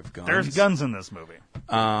scared of guns. There's guns in this movie.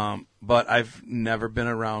 But I've never been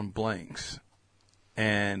around blanks.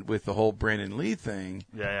 And with the whole Brandon Lee thing,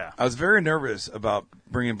 I was very nervous about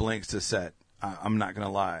bringing blanks to set. I'm not going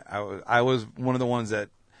to lie. I was one of the ones that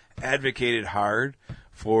advocated hard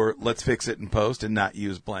for let's fix it in post and not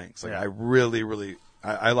use blanks. I really, really,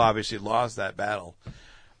 I obviously lost that battle.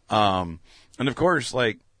 And of course,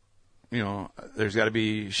 there's got to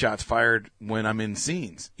be shots fired when I'm in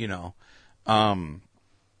scenes,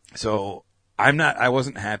 So I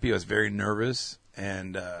wasn't happy. I was very nervous.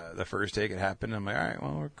 And the first take, it happened. I'm all right,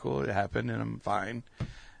 well, we're cool. It happened, and I'm fine.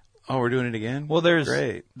 Oh, we're doing it again? Well, there's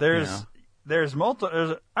great. There's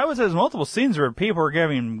multiple. I would say there's multiple scenes where people are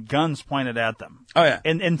getting guns pointed at them. Oh yeah,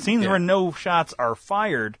 and scenes where no shots are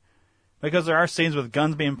fired, because there are scenes with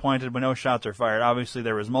guns being pointed when no shots are fired. Obviously,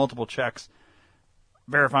 there was multiple checks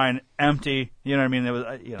verifying empty. You know what I mean? There was,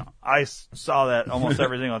 I saw that almost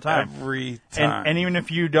every single time. Every time. And even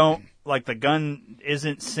if you don't, like, the gun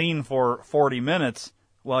isn't seen for 40 minutes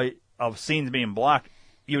of scenes being blocked,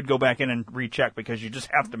 you would go back in and recheck because you just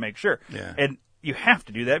have to make sure. Yeah. And you have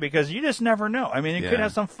to do that because you just never know. I mean, you could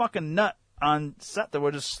have some fucking nut on set that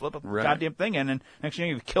would just slip a goddamn thing in, and next thing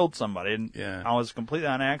you've killed somebody, and I was completely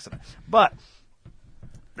on accident. But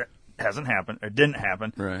that hasn't happened, or didn't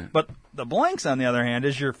happen. Right. But the blanks, on the other hand,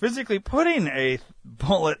 is you're physically putting a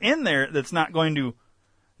bullet in there that's not going to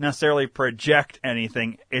necessarily project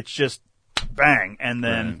anything. It's just bang, and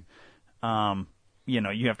then,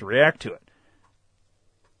 you have to react to it.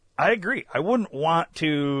 I agree. I wouldn't want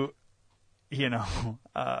to,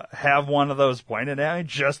 have one of those pointed at me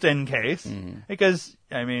just in case. Mm-hmm. Because,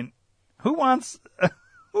 I mean, who wants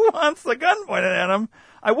the gun pointed at him?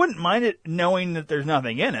 I wouldn't mind it knowing that there's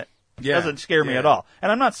nothing in it. It doesn't scare me at all.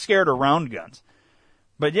 And I'm not scared around guns.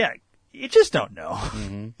 But yeah, you just don't know.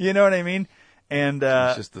 Mm-hmm. You know what I mean? And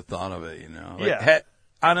it's just the thought of it, Like,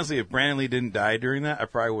 honestly, if Brandon Lee didn't die during that, I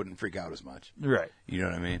probably wouldn't freak out as much. Right. You know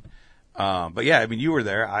what I mean? But yeah, I mean, you were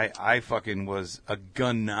there. I fucking was a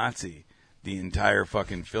gun Nazi the entire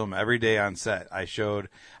fucking film. Every day on set, I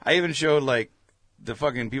even showed, like, the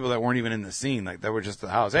fucking people that weren't even in the scene, like, that were just at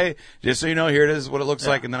the house. Hey, just so you know, here it is, what it looks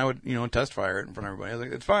like. And then I would, test fire it in front of everybody. I was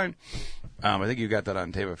like, it's fine. I think you got that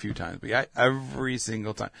on tape a few times. But yeah, every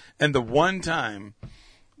single time. And the one time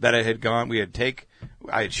that I had gone,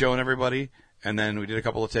 I had shown everybody, and then we did a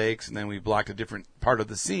couple of takes, and then we blocked a different part of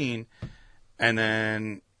the scene, and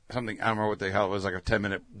then something, I don't remember what the hell it was, like a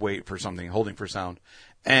 10-minute wait for something, holding for sound,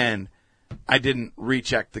 and I didn't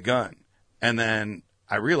recheck the gun, and then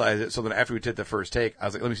I realized it, so then after we did the first take, I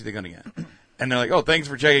was like, let me see the gun again. And they're like, oh, thanks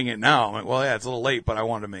for checking it now. I'm like, well, yeah, it's a little late, but I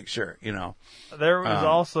wanted to make sure, There was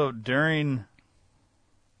also, during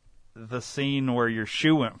the scene where your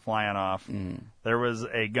shoe went flying off, there was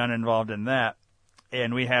a gun involved in that,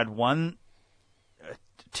 and we had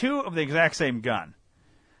two of the exact same gun.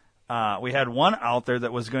 We had one out there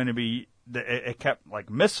that was going to be, it kept, like,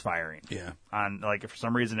 misfiring. Yeah. On, like, for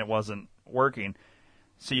some reason it wasn't working.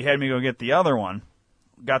 So you had me go get the other one.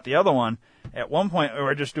 Got the other one. At one point, we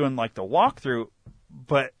were just doing, like, the walkthrough,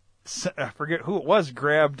 but I forget who it was,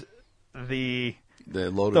 grabbed the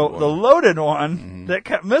loaded one that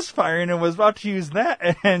kept misfiring and was about to use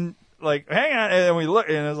that, and, like, hang on, and we looked,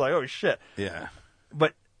 and it was like, oh, shit. Yeah.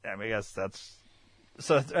 But, I mean, I guess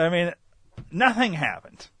nothing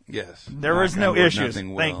happened. Yes. There was no issues,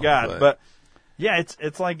 thank God. But yeah,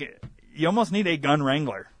 it's like you almost need a gun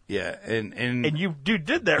wrangler. Yeah, and you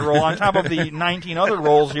did that role on top of the 19 other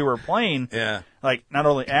roles you were playing. Yeah. Like, not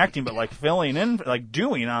only acting, but, like, filling in, like,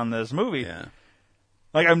 doing on this movie. Yeah.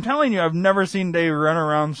 Like, I'm telling you, I've never seen Dave run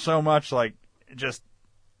around so much, like, just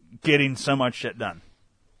getting so much shit done.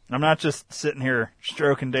 I'm not just sitting here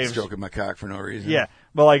stroking my cock for no reason. Yeah,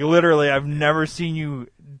 but, like, literally, I've never seen you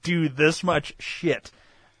do this much shit.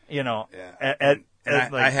 Yeah.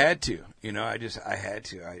 I had to. I had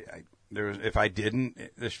to. If I didn't,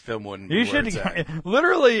 this film wouldn't be where it's at.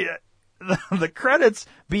 Literally, the credits,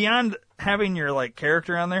 beyond having your, like,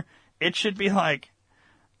 character on there, it should be like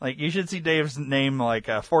you should see Dave's name, like,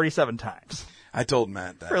 47 times. I told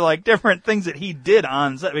Matt that. For, like, different things that he did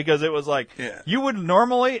on set, because it was like, you would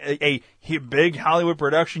normally, a big Hollywood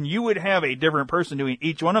production, you would have a different person doing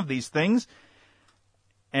each one of these things,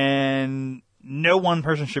 and no one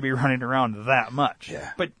person should be running around that much.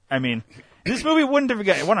 Yeah. But, I mean, this movie wouldn't have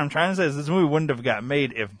got, what I'm trying to say is this movie wouldn't have got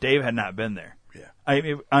made if Dave had not been there. Yeah. I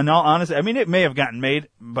mean, in all honesty, I mean, it may have gotten made,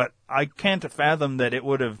 but I can't fathom that it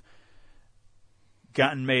would have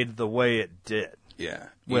gotten made the way it did. Yeah.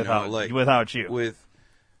 Without you. With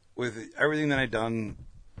everything that I'd done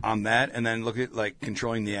on that, and then look at, like,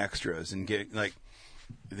 controlling the extras and getting, like,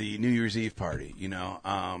 the New Year's Eve party,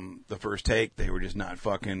 the first take, they were just not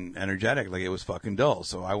fucking energetic. Like, it was fucking dull.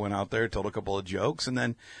 So I went out there, told a couple of jokes, and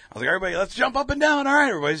then I was like, everybody, let's jump up and down. All right,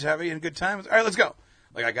 everybody's having a good time. All right, let's go.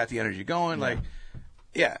 Like, I got the energy going. Yeah. Like,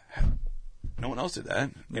 yeah. No one else did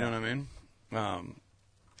that. You know what I mean?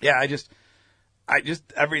 I just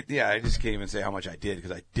can't even say how much I did,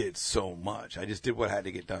 because I did so much. I just did what had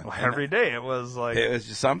to get done. Well, every day it was like... It was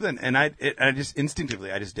just something, and I just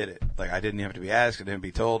instinctively, I just did it. Like, I didn't have to be asked, I didn't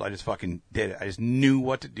be told, I just fucking did it. I just knew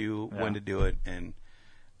what to do, when to do it, and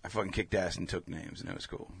I fucking kicked ass and took names, and it was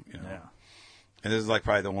cool, Yeah. And this is, like,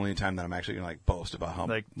 probably the only time that I'm actually going to, like, boast about how...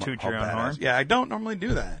 Like, toot your own horn? Yeah, I don't normally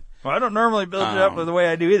do that. Well, I don't normally build it up the way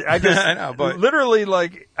I do either. I just... I know, but... Literally,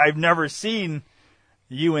 like, I've never seen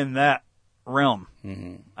you in that realm.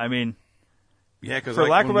 Mm-hmm. I mean, Yeah, because for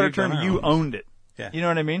lack of a better term, you owned it. Yeah. You know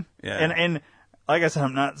what I mean? Yeah. And like I said,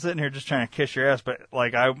 I'm not sitting here just trying to kiss your ass, but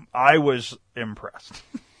like I was impressed.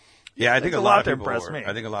 Yeah, I think It's a a lot lot of to people impress were. me.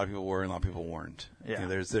 I think a lot of people were, and a lot of people weren't. Yeah. You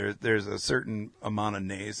know, there's a certain amount of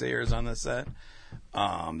naysayers on this set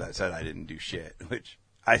that said I didn't do shit, which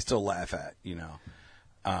I still laugh at. You know.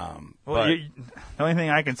 Well, But the only thing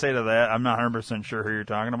I can say to that, I'm not 100% sure who you're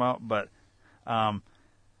talking about, but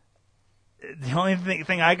the only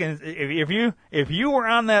thing I can, if you were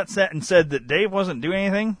on that set and said that Dave wasn't doing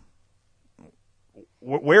anything,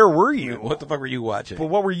 where were you? what the fuck were you watching? But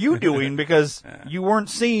what were you doing? Because you weren't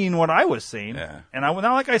seeing what I was seeing. Yeah. And not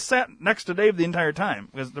like I sat next to Dave the entire time,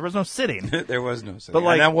 because there was no sitting. There was no sitting. But,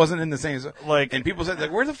 like- and that wasn't in the same. like- and people said,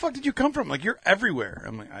 like, where the fuck did you come from? Like, you're everywhere.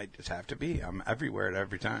 I'm like, I just have to be. I'm everywhere at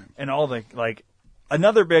every time. And all the, like,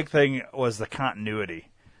 another big thing was the continuity.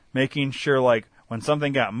 Making sure, like, when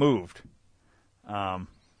something got moved,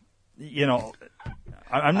 you know,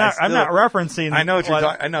 I'm not referencing. I know what you're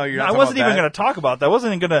talking. I know you're. Not I talking wasn't about even that. going to talk about that. I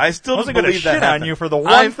wasn't going to. I still wasn't don't going to believe that shit on happened. you for the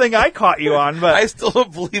one thing I caught you on. But I still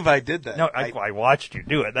don't believe I did that. no, I watched you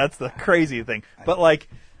do it. That's the crazy thing. But like,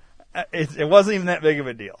 it wasn't even that big of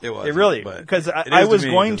a deal. It wasn't, It really, but because it I is to was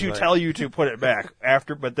me, going 'cause, to like- tell you to put it back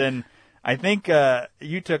after, but then I think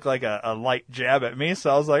you took like a light jab at me, so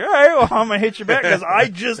I was like, all right, well, I'm gonna hit you back because I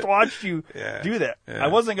just watched you Yeah. do that. Yeah. I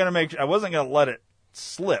wasn't gonna let it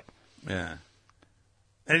slip. Yeah.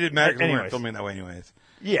 And it didn't matter 'cause we weren't Anyways. filming that way anyways.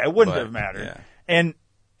 Yeah, it wouldn't But, have mattered. yeah. And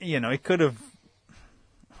you know, it could have.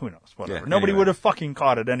 Who knows? Whatever. Yeah, Nobody anyway. would have fucking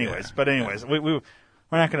caught it anyways. Yeah, But anyways, we're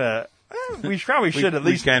not gonna. We probably should at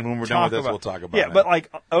we least. can when we're done with talk this. We'll talk about Yeah, it. but like,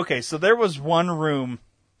 okay, so there was one room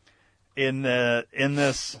in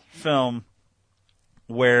this film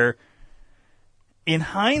where, in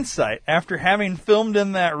hindsight, after having filmed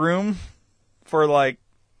in that room for like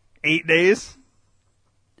 8 days,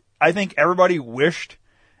 I think everybody wished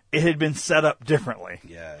it had been set up differently.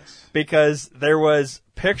 Yes. Because there was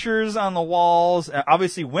pictures on the walls,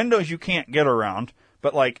 obviously windows you can't get around,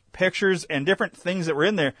 but like pictures and different things that were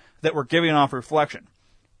in there that were giving off reflection,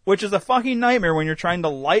 which is a fucking nightmare when you're trying to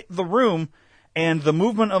light the room and the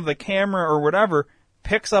movement of the camera or whatever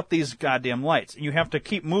picks up these goddamn lights. You have to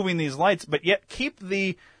keep moving these lights, but yet keep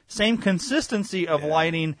the same consistency of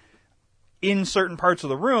lighting in certain parts of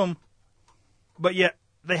the room, but yet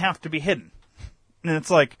they have to be hidden. And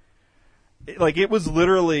it's like it was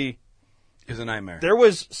literally, It was a nightmare. there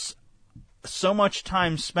was so much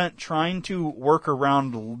time spent trying to work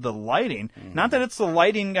around the lighting. Not that it's the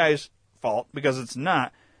lighting guy's fault, because it's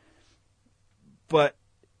not. But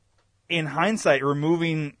in hindsight,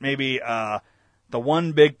 removing maybe the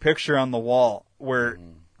one big picture on the wall where,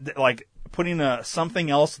 like, putting something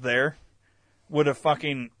else there would have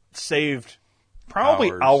fucking saved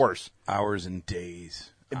probably hours. Hours and days.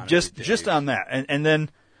 Just Honestly, days. on that, and then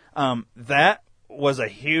that was a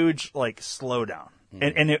huge like slowdown,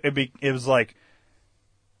 and it was like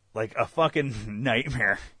a fucking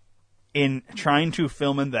nightmare in trying to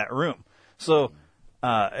film in that room. So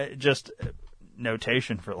just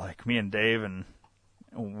notation for like me and Dave, and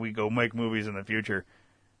we go make movies in the future.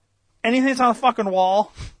 Anything that's on a fucking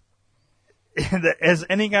wall that has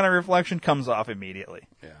any kind of reflection comes off immediately.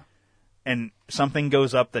 Yeah. And something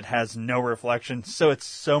goes up that has no reflection, so it's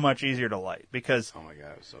so much easier to light. Because, Oh my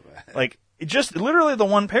god, it was so bad. like, just literally the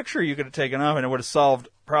one picture you could have taken off and it would have solved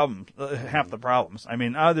problems, half the problems. I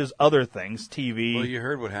mean, there's other things, TV. Well, you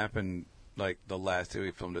heard what happened, like, the last day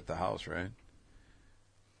we filmed at the house, right?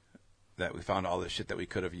 That we found all the shit that we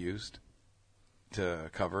could have used to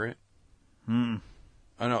cover it. Oh,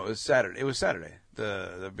 no, it was Saturday. It was Saturday,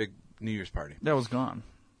 the big New Year's party. That was gone.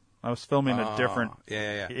 I was filming a different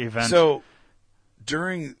event. So,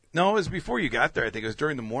 it was before you got there, I think. It was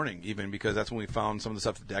during the morning, even, because that's when we found some of the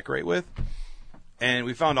stuff to decorate with. And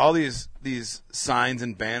we found all these signs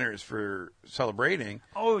and banners for celebrating.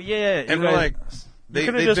 Oh, yeah. And we're like, you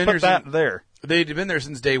could have just put that there. They'd been there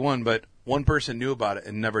since day one, but one person knew about it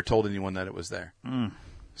and never told anyone that it was there.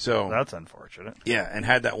 So That's unfortunate. yeah, and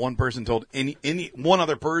had that one person told any one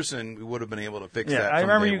other person, we would have been able to fix that. Yeah, I from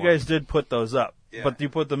remember day you one. guys did put those up, Yeah. but you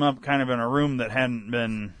put them up kind of in a room that hadn't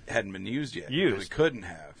been. hadn't been used yet. Used. We couldn't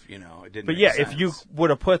have, it didn't. But make yeah, sense. if you would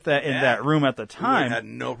have put that in Yeah. that room at the time, had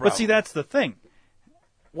no But see, problem. that's the thing.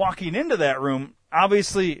 Walking into that room,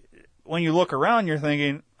 obviously, when you look around, you're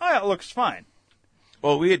thinking, "Oh, it looks fine."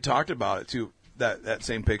 Well, we had talked about it too. That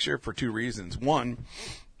same picture for two reasons. One,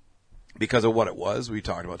 because of what it was, we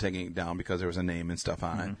talked about taking it down because there was a name and stuff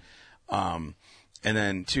on it. And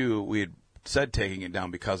then two, we had said taking it down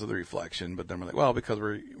because of the reflection, but then we're like, well, because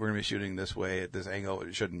we're going to be shooting this way at this angle,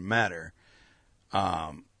 it shouldn't matter.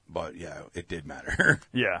 but yeah, it did matter.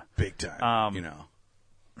 Yeah. Big time, you know.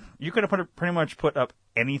 You could have pretty much put up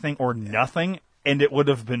anything or nothing, and it would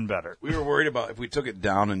have been better. We were worried about if we took it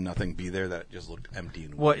down and nothing be there, that it just looked empty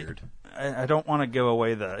and weird. I don't want to give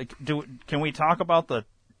away can we talk about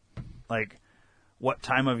what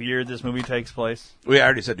time of year this movie takes place? We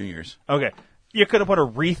already said New Year's. Okay. You could have put a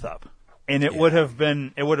wreath up, and it would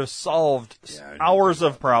have solved hours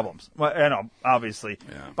of problems. Well, I know, obviously.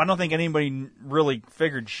 Yeah. But I don't think anybody really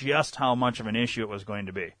figured just how much of an issue it was going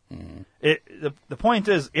to be. Mm-hmm. The point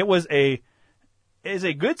is, it is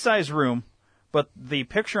a good-sized room, but the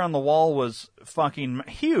picture on the wall was fucking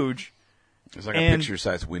huge. It was like a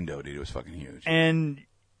picture-sized window, dude. It was fucking huge. And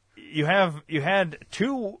you had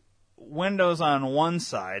 2 windows on one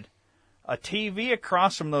side, a TV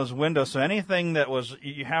across from those windows, so anything that was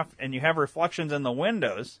you have reflections in the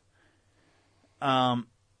windows. So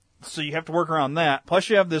you have to work around that. Plus,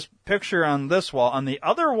 you have this picture on this wall. On the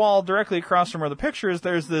other wall, directly across from where the picture is,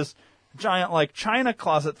 there's this giant china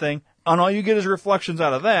closet thing, and all you get is reflections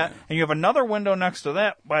out of that. And you have another window next to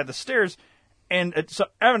that by the stairs, and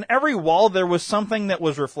on every wall there was something that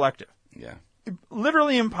was reflective. Yeah,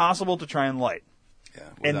 literally impossible to try and light. Yeah,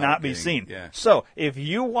 and not be seen. Yeah. So, if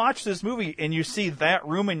you watch this movie and you see that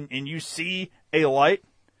room and you see a light,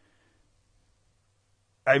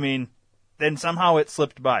 I mean, then somehow it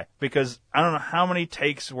slipped by. Because I don't know how many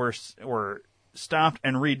takes were stopped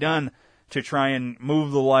and redone to try and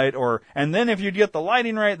move the light. And then if you'd get the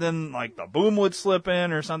lighting right, then, the boom would slip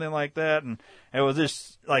in or something like that. And it was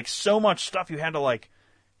just, so much stuff you had to,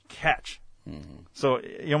 catch. Mm-hmm. So,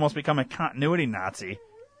 you almost become a continuity Nazi.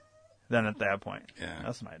 Then at that point. Yeah.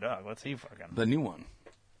 That's my dog. What's he fucking? The new one.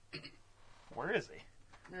 Where is he?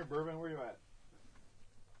 Come here, Bourbon. Where you at?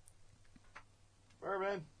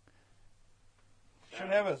 Bourbon. Should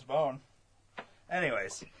have his bone.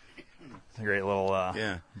 Anyways. It's a great little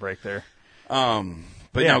break there.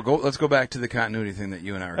 Let's go back to the continuity thing that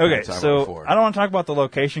you and I were talking about before. I don't want to talk about the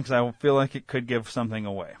location because I feel like it could give something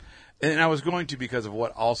away. And I was going to because of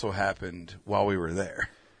what also happened while we were there.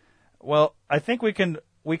 Well, I think we can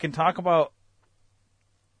talk about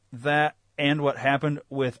that and what happened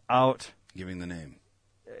without giving the name,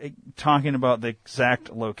 talking about the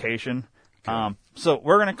exact location. Okay. So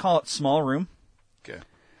we're going to call it small room. Okay.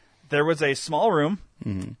 There was a small room,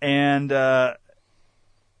 and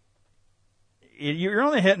you're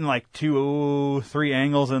only hitting 2-3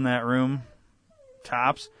 angles in that room,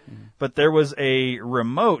 tops. Mm-hmm. But there was a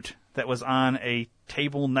remote that was on a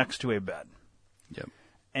table next to a bed. Yep.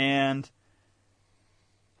 And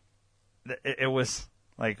it was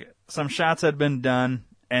some shots had been done,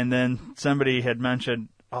 and then somebody had mentioned,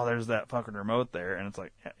 "Oh, there's that fucking remote there," and it's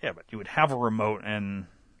yeah, but you would have a remote in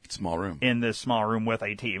this small room with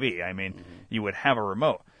a TV. I mean, you would have a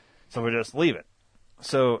remote, so we just leave it.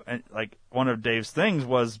 So, one of Dave's things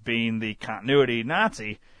was being the continuity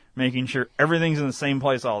Nazi, making sure everything's in the same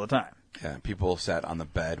place all the time. Yeah, people sat on the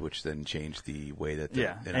bed, which then changed the way that.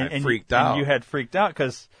 I freaked out. And you had freaked out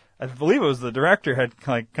because I believe it was the director had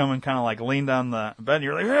come and kind of leaned on the bed. And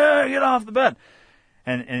you're like, "Yeah, get off the bed,"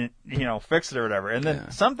 and fix it or whatever. And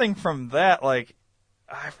then something from that, I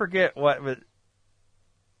forget what, but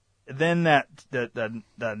then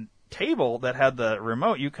the table that had the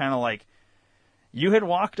remote, you kind of you had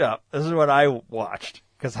walked up. This is what I watched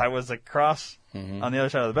because I was across on the other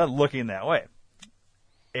side of the bed looking that way,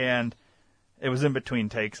 and it was in between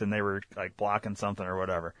takes, and they were blocking something or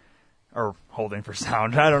whatever. Or holding for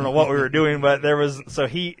sound. I don't know what we were doing, but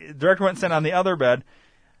the director went and sat on the other bed.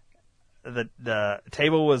 The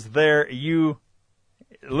table was there. You,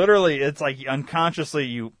 literally, it's unconsciously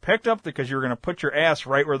you picked up because you were going to put your ass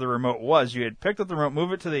right where the remote was. You had picked up the remote,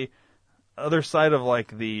 move it to the other side of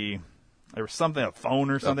there was something, a phone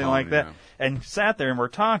or something like that, and sat there and we're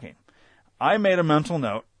talking. I made a mental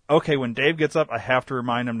note. Okay, when Dave gets up, I have to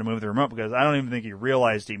remind him to move the remote because I don't even think he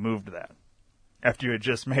realized he moved that. After you had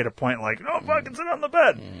just made a point no, fucking sit on the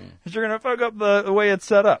bed. Because you're going to fuck up the way it's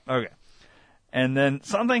set up. Okay. And then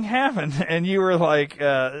something happened, and you were what?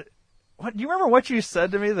 Do you remember what you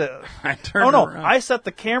said to me? I turned around. I set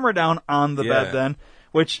the camera down on the bed then,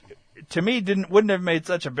 which to me wouldn't have made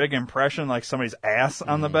such a big impression like somebody's ass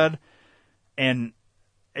on the bed. And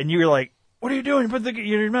you were like, "What are you doing?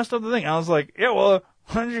 You messed up the thing." I was like, "Yeah, well,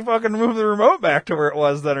 why don't you fucking move the remote back to where it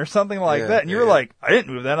was then," or something like that. And you were like, "I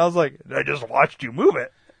didn't move that." And I was like, "I just watched you move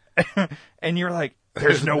it." And you were like,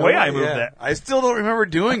 "There's no way I moved that." I still don't remember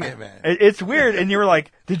doing it, man. It's weird. And you were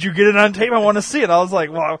like, "Did you get it on tape? I want to see it." I was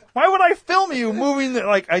like, "Well, why would I film you moving the,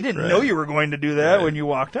 I didn't know you were going to do that when you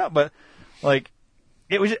walked up." But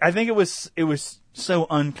it was, I think it was so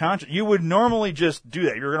unconscious. You would normally just do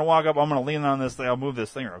that. You're going to walk up, I'm going to lean on this thing, I'll move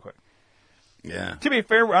this thing real quick. Yeah. To be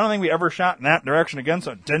fair, I don't think we ever shot in that direction again,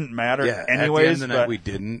 so it didn't matter Yeah, anyways. at the end of the night but we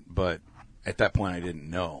didn't, but at that point I didn't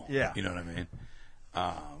know. Yeah. You know what I mean?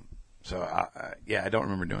 So, I don't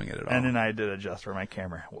remember doing it at all. and then I did adjust where my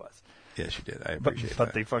camera was. Yes, you did. I But appreciate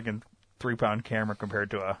that. the fucking 3-pound camera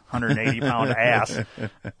compared to a 180-pound ass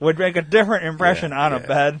would make a different impression on a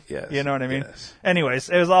bed. Yes, you know what I mean? yes. Anyways,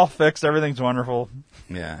 it was all fixed. Everything's wonderful.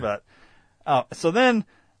 Yeah. But so then,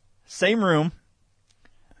 same room.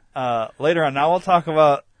 Later on, now we'll talk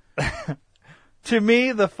about. To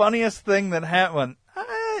me, the funniest thing that happened,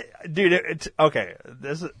 dude. Okay,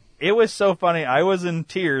 it was so funny. I was in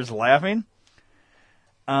tears laughing.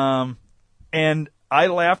 And I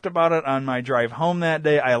laughed about it on my drive home that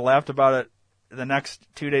day. I laughed about it the next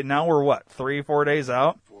 2 days. Now we're 3-4 days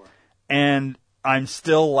out? 4. And I'm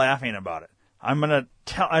still laughing about it. I'm going to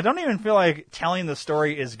tell, I don't even feel like telling the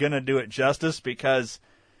story is going to do it justice because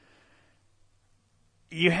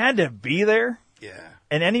you had to be there. Yeah.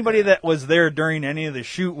 And anybody that was there during any of the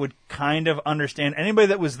shoot would kind of understand. Anybody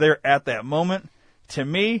that was there at that moment, to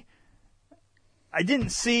me, I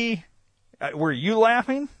didn't see, were you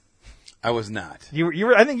laughing? I was not. You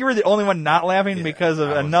were. I think you were the only one not laughing because of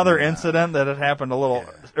I was another not. incident that had happened a little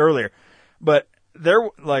earlier. But there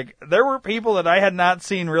were people that I had not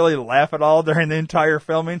seen really laugh at all during the entire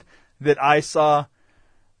filming that I saw,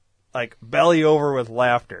 like, belly over with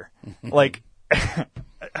laughter. Like,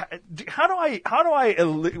 how do I?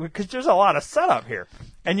 Because there's a lot of setup here,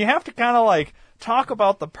 and you have to kind of like talk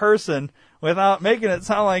about the person without making it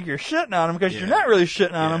sound like you're shitting on them because you're not really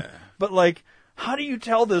shitting on them, but like. How do you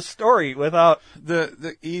tell this story without...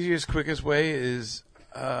 The easiest, quickest way is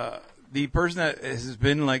the person that has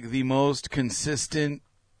been like the most consistent,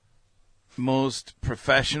 most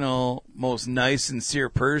professional, most nice, sincere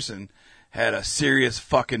person had a serious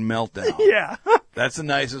fucking meltdown. Yeah. That's the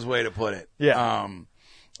nicest way to put it. Yeah.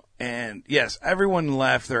 And yes, everyone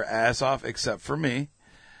laughed their ass off except for me.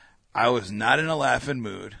 I was not in a laughing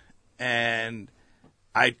mood. And...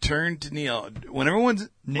 I turned to Neil when everyone's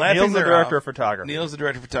laughing. Neil's the director of photography. Neil's the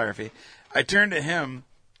director of photography. I turned to him,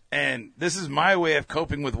 and this is my way of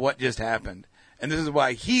coping with what just happened. And this is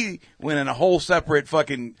why he went in a whole separate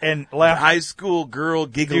fucking and laughed. High school girl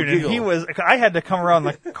giggle. Dude, and giggle. I had to come around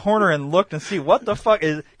the corner and look and see what the fuck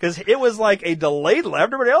is, because it was like a delayed laugh.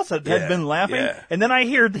 Everybody else had been laughing. Yeah. And then I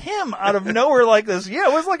heard him out of nowhere like this. Yeah,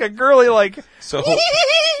 it was like a girly, like, so,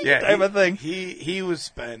 type of thing. He was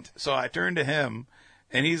spent. So I turned to him.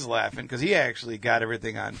 And he's laughing because he actually got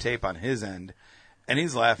everything on tape on his end. And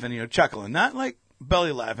he's laughing, chuckling. Not like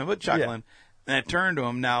belly laughing, but chuckling. Yeah. And I turned to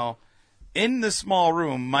him. Now, in the small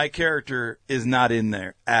room, my character is not in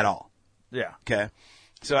there at all. Yeah. Okay?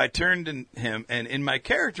 So I turned to him, and in my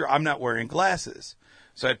character, I'm not wearing glasses.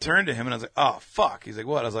 So I turned to him, and I was like, oh, fuck. He's like,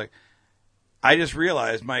 what? I was like, I just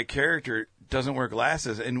realized my character doesn't wear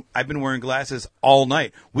glasses, and I've been wearing glasses all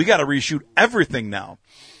night. We got to reshoot everything now.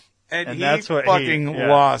 And he that's what fucking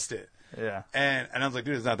lost it. Yeah. And I was like,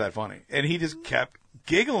 dude, it's not that funny. And he just kept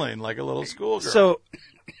giggling like a little schoolgirl. So,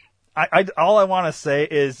 all I want to say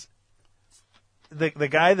is the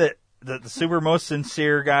guy that, the super most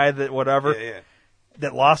sincere guy that whatever,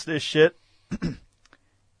 that lost his shit,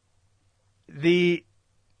 he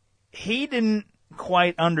didn't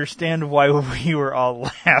quite understand why we were all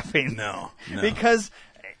laughing. No. Because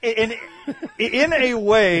in a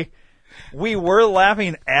way... We were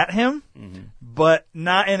laughing at him, but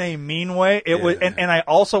not in a mean way. It was, and I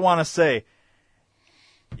also want to say,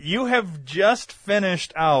 you have just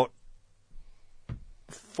finished out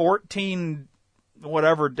 14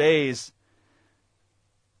 whatever days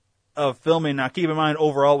of filming. Now, keep in mind,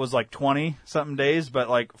 overall it was like 20 something days, but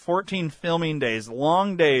like 14 filming days,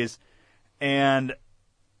 long days, and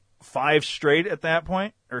 5 straight at that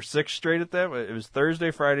point, or 6 straight at that. It was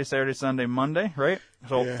Thursday, Friday, Saturday, Sunday, Monday, right?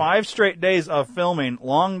 So 5 straight days of filming,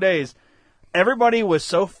 long days. Everybody was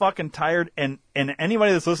so fucking tired, and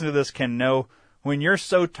anybody that's listening to this can know when you're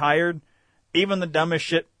so tired, even the dumbest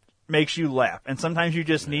shit makes you laugh. And sometimes you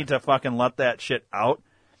just need to fucking let that shit out.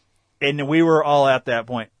 And we were all at that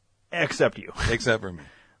point, except you. Except for me.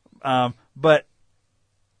 But,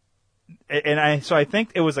 so I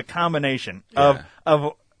think it was a combination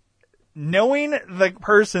of knowing the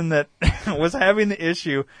person that was having the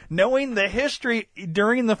issue, knowing the history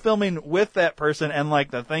during the filming with that person, and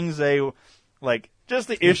like the things they, like, just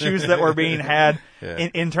the issues that were being had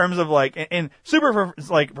in terms of like, in super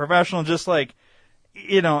like professional, just like,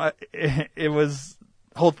 it was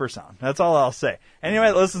hold for sound. That's all I'll say.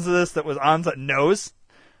 Anybody that listens to this that was on set knows,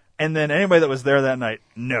 and then anybody that was there that night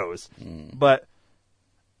knows. But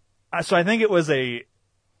So I think it was it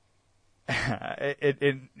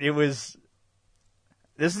was.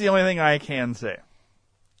 This is the only thing I can say.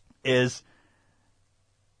 Is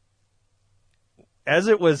as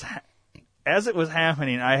it was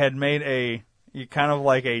happening, I had made a kind of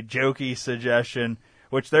like a jokey suggestion,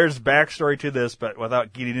 which there's backstory to this, but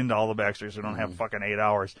without getting into all the backstory, so we don't have fucking 8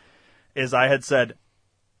 hours. Is I had said,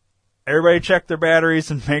 everybody check their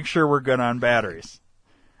batteries and make sure we're good on batteries.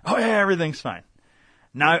 Oh yeah, everything's fine.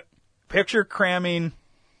 Now, picture cramming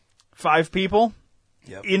 5 people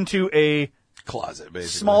into a closet,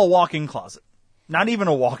 basically. Small walk-in closet. Not even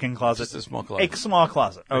a walk-in closet. Just a small closet. A small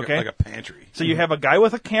closet, okay? Like a pantry. So you have a guy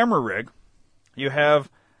with a camera rig. You have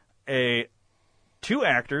 2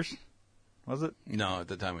 actors. Was it? No, at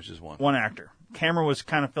the time it was just one. One actor. Camera was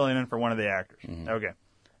kind of filling in for one of the actors. Mm-hmm. Okay.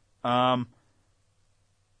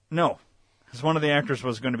 No. Because one of the actors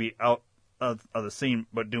was going to be out of the scene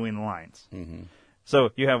but doing lines. Mm-hmm. So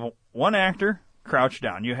you have one actor crouched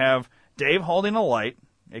down. You have Dave holding a light.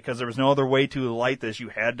 Because there was no other way to light this, you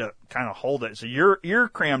had to kind of hold it. So you're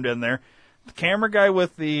crammed in there. The camera guy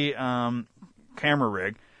with the camera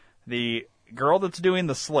rig, the girl that's doing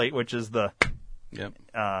the slate, which is the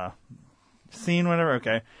scene, whatever.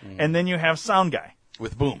 Okay, and then you have sound guy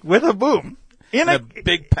with boom, a boom in a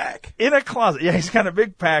big pack in a closet. Yeah, he's got a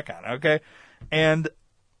big pack on. Okay, and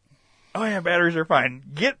batteries are fine.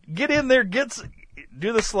 Get in there.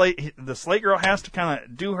 Do the slate. The slate girl has to kind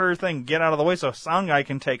of do her thing, get out of the way, so sound guy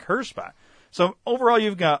can take her spot. So overall,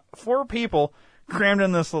 you've got 4 people crammed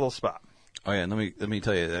in this little spot. Oh yeah, and let me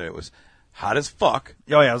tell you that it was hot as fuck.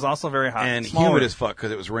 Oh yeah, it was also very hot and humid as fuck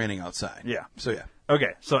because it was raining outside. Yeah. So yeah.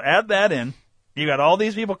 Okay, so add that in. You got all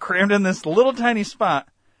these people crammed in this little tiny spot,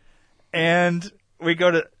 and we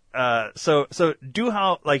go to so do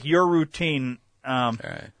how like your routine. All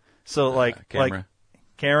right. So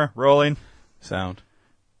camera rolling. Sound.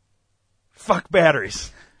 Fuck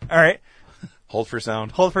batteries. All right. Hold for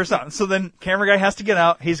sound. So then camera guy has to get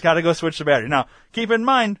out. He's got to go switch the battery. Now, keep in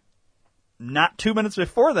mind, not 2 minutes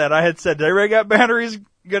before that, I had said, did everybody got batteries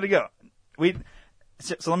good to go?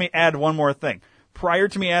 So let me add one more thing. Prior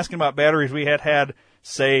to me asking about batteries, we had,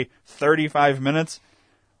 say, 35 minutes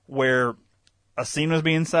where a scene was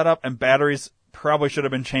being set up and batteries probably should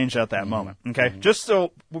have been changed at that moment. Okay? Mm-hmm. Just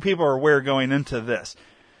so people are aware going into this.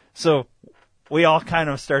 So we all kind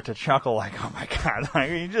of start to chuckle like, oh my God, like,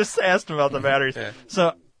 you just asked him about the batteries. Yeah.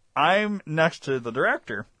 So I'm next to the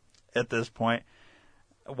director at this point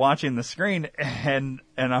watching the screen and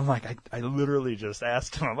I'm like, I literally just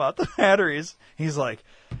asked him about the batteries. He's like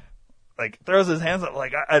throws his hands up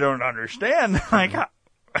like, I don't understand. Like,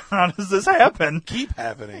 how does this happen? Keep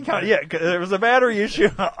happening. Yeah, there was a battery issue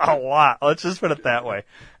a lot. Let's just put it that way.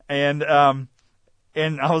 And I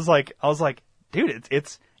was like, dude,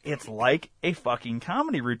 it's like a fucking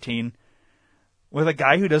comedy routine with a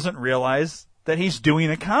guy who doesn't realize that he's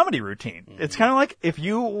doing a comedy routine. Mm-hmm. It's kind of like if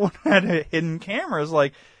you had hidden cameras,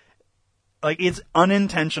 like it's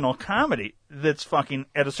unintentional comedy that's fucking,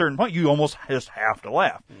 at a certain point, you almost just have to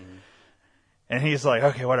laugh. Mm-hmm. And he's like,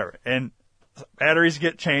 okay, whatever. And batteries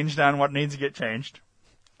get changed on what needs to get changed.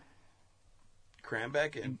 Cram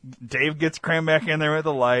back in. Dave gets crammed back in there with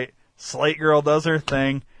the light. Slate girl does her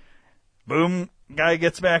thing. Boom. Guy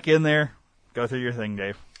gets back in there. Go through your thing,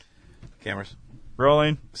 Dave. Cameras.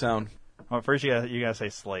 Rolling. Sound. Well, first you gotta say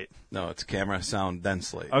slate. No, it's camera, sound, then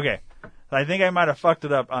slate. Okay. I think I might have fucked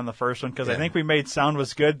it up on the first one because I think we made sound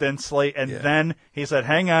was good, then slate, and then he said,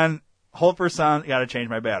 hang on, hold for sound, gotta change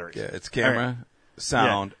my batteries. Yeah, it's camera,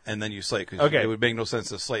 sound, and then you slate. Cause it would make no sense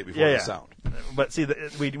to slate before the sound. But see,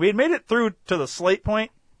 we had made it through to the slate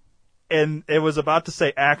point, and it was about to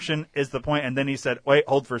say action is the point, and then he said, wait,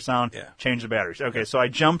 hold for sound, change the batteries. Okay, so I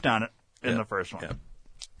jumped on it in the first one. Yeah.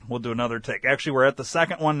 We'll do another take. Actually, we're at the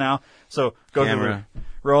second one now, so go camera,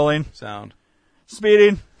 rolling, sound,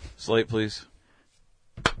 speeding. Slate, please.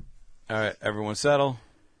 All right, everyone settle.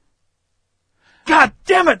 God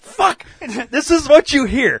damn it, fuck! This is what you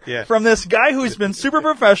hear Yeah. from this guy who's been super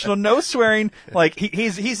professional, no swearing, like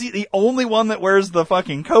he's the only one that wears the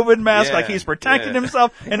fucking COVID mask, Yeah. like he's protecting Yeah.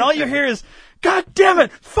 himself, and all you hear is, God damn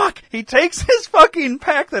it, fuck! He takes his fucking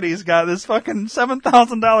pack that he's got, this fucking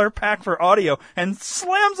 $7,000 pack for audio, and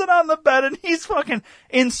slams it on the bed, and he's fucking,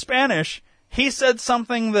 in Spanish, he said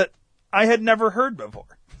something that I had never heard before.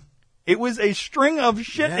 It was a string of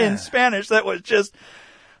shit in Spanish that was just,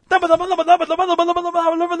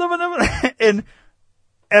 and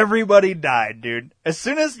everybody died, dude. As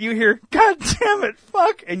soon as you hear, God damn it,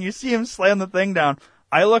 fuck, and you see him slam the thing down,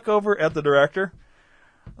 I look over at the director.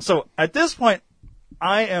 So at this point,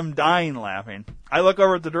 I am dying laughing. I look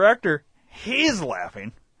over at the director. He's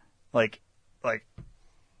laughing. Like,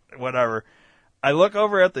 whatever. I look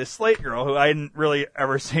over at the Slate girl, who I hadn't really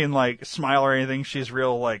ever seen, like, smile or anything. She's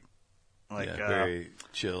real, like very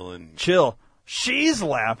chill and... Chill. She's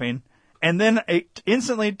laughing, and then it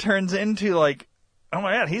instantly turns into, like, oh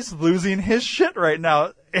my God, he's losing his shit right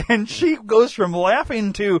now. And she goes from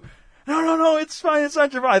laughing to, no, it's fine, it's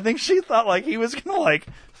not your fault. I think she thought, like, he was going to, like,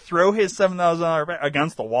 throw his $7,000 bag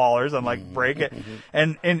against the wallers and, like, break it.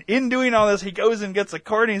 And in doing all this, he goes and gets a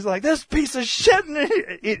cord, and he's like, this piece of shit.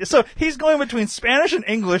 And so he's going between Spanish and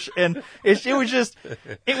English, and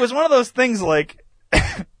it was one of those things, like,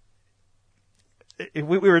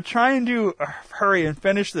 we were trying to hurry and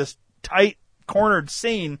finish this tight, cornered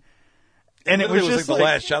scene, and it was just like the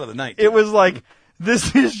last shot of the night. It was like,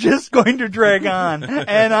 this is just going to drag on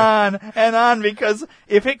and on and on, because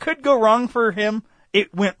if it could go wrong for him,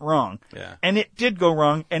 it went wrong. Yeah. And it did go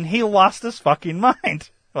wrong, and he lost his fucking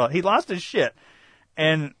mind. Well, he lost his shit,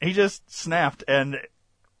 and he just snapped, and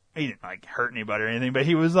he didn't, like, hurt anybody or anything, but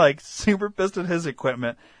he was, like, super pissed at his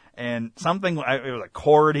equipment. And it was a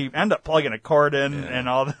cord. He ended up plugging a cord in and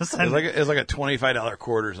all this. And it was like a $25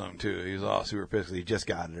 cord or something, too. He was all super pissed because he just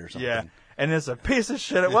got it or something. Yeah. And it's a piece of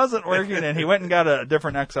shit. It wasn't working, and he went and got a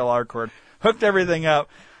different XLR cord, hooked everything up.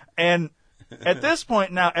 And at this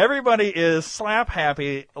point now, everybody is slap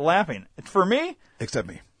happy laughing. For me. Except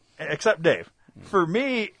me. Except Dave. For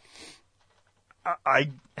me, I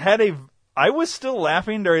was still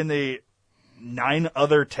laughing during the 9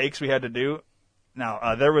 other takes we had to do.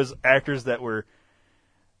 Now, there was actors that were,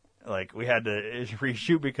 like, we had to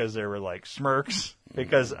reshoot because there were, like, smirks.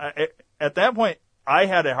 Because at that point, I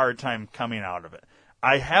had a hard time coming out of it.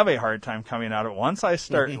 I have a hard time coming out of it once I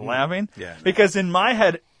start laughing. Yeah. Because in my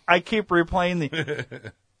head, I keep replaying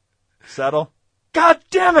the, settle. God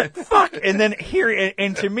damn it! Fuck! And then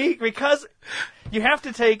and to me, because you have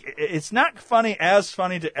to it's not as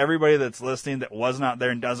funny to everybody that's listening that was not there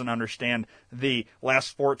and doesn't understand the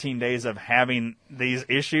last 14 days of having these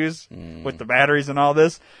issues with the batteries and all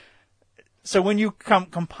this. So when you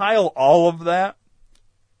compile all of that,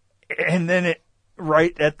 and then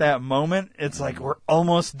right at that moment, it's like, we're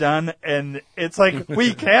almost done, and it's like,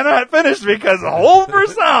 we cannot finish because hold for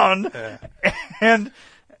sound. And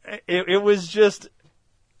it was just,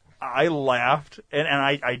 I laughed, and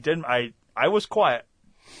I was quiet,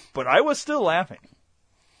 but I was still laughing.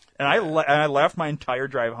 And I laughed my entire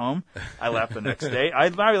drive home. I laughed the next day. I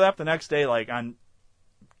laughed the next day, like, on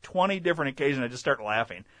 20 different occasions. I just start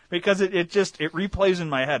laughing because it replays in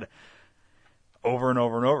my head over and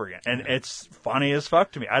over and over again. And it's funny as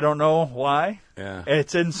fuck to me. I don't know why. Yeah.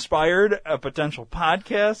 It's inspired a potential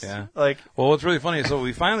podcast. Yeah. Like, well, what's really funny is, so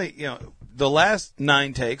we finally, the last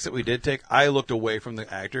 9 takes that we did take, I looked away from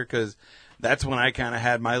the actor because that's when I kind of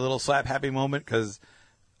had my little slap happy moment, because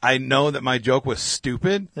I know that my joke was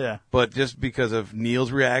stupid. Yeah. But just because of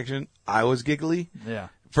Neil's reaction, I was giggly. Yeah.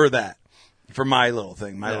 For that. For my little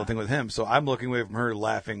thing. Little thing with him. So I'm looking away from her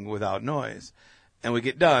laughing without noise. And we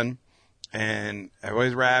get done, and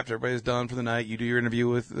everybody's wrapped, everybody's done for the night. You do your interview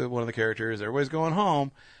with one of the characters, everybody's going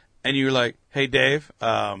home, and you're like, hey, Dave,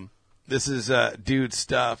 this is dude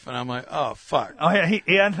stuff. And I'm like, oh, fuck. Oh, yeah,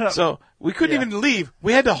 he ended up. So we couldn't even leave.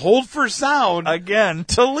 We had to hold for sound again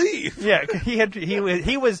to leave. Yeah,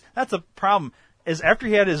 he was, that's a problem. Is after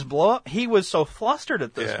he had his blow up, he was so flustered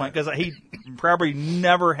at this point, because he probably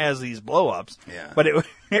never has these blow ups. Yeah. But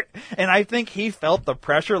and I think he felt the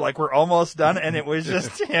pressure, like, we're almost done, and it was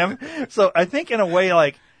just him. So I think in a way,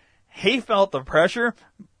 like, he felt the pressure,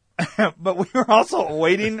 but we were also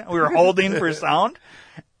waiting, we were holding for sound.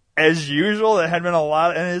 As usual, there had been a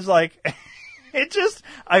lot, and it's like,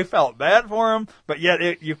 I felt bad for him, but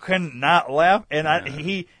yet you couldn't not laugh. And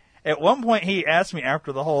at one point, he asked me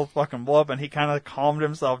after the whole fucking blow up, and he kind of calmed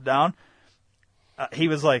himself down. He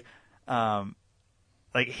was like, I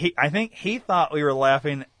think he thought we were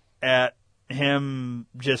laughing at him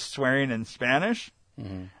just swearing in Spanish.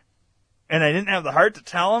 Mm-hmm. And I didn't have the heart to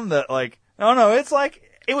tell him that, like, no, it's like,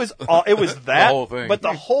 it was that, the whole thing. But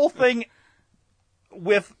the whole thing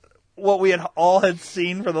with what we had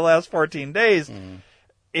seen for the last 14 days,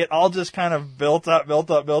 it all just kind of built up,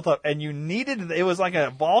 and it was like a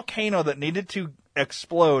volcano that needed to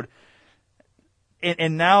explode.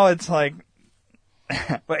 And now it's like,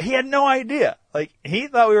 but he had no idea. Like, he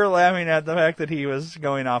thought we were laughing at the fact that he was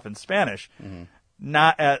going off in Spanish,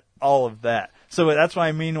 not at all of that. So that's what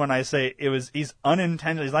I mean when I say he's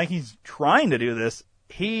unintentional. He's like, he's trying to do this.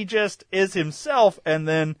 He just is himself, and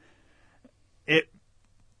then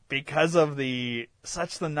because of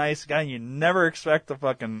such the nice guy, you never expect the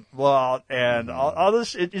fucking blowout and all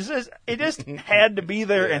this. It just had to be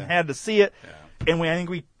there and had to see it. Yeah. And I think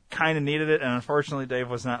we kind of needed it, and unfortunately Dave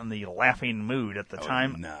was not in the laughing mood at the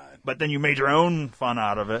time. not. But then you made your own fun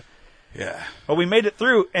out of it. Yeah. But we made it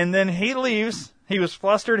through, and then he leaves. He was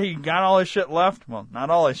flustered. He got all his shit left. Well, not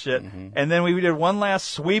all his shit. And then we did one last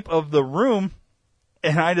sweep of the room,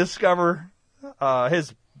 and I discover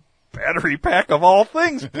his battery pack of all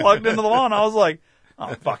things plugged into the wall, and I was like,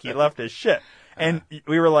 oh, fuck, he left his shit. And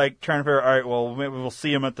we were like trying to figure, all right, well, maybe we'll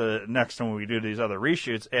see him at the next time we do these other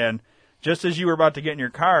reshoots. And just as you were about to get in your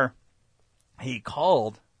car, he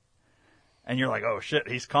called, and you're like, oh shit,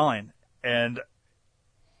 he's calling. And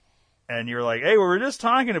you're like, hey, we were just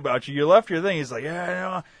talking about you. You left your thing. He's like, yeah, I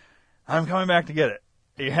know. I'm coming back to get it.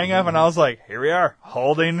 You hang up, and I was like, here we are,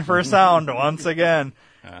 holding for sound once again.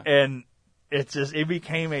 And it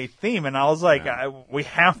became a theme. And I was like, we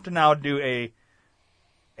have to now do a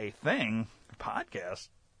podcast,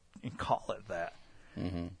 and call it that.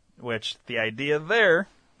 Which the idea there,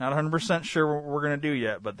 not 100% sure what we're going to do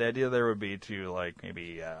yet, but the idea there would be to like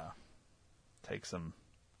maybe take some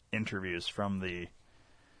interviews from the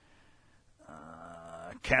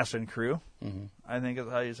cast and crew, I think is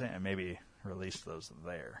how you say it, and maybe release those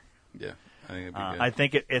there. Yeah, I think it'd be good. I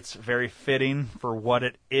think it's very fitting for what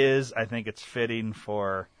it is. I think it's fitting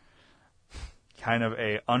for kind of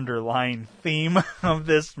a underlying theme of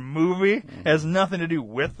this movie. It has nothing to do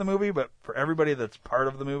with the movie, but for everybody that's part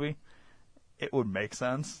of the movie, it would make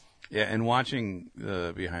sense. Yeah, and watching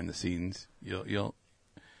the behind the scenes, you'll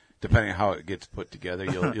depending on how it gets put together,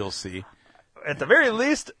 you'll see. At the very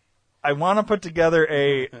least, I want to put together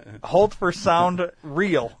a Hold for Sound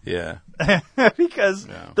reel. Yeah. Because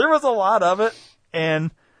there was a lot of it, and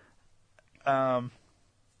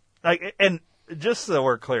and just so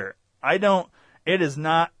we're clear, it is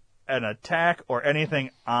not an attack or anything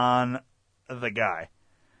on the guy,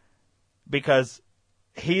 because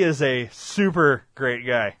he is a super great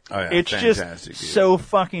guy. Oh, yeah, it's fantastic, just dude. so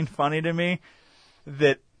fucking funny to me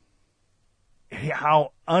that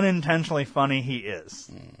how unintentionally funny he is.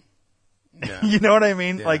 Yeah. You know what I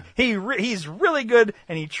mean? Yeah. Like he's really good,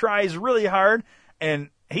 and he tries really hard, and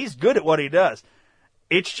he's good at what he does.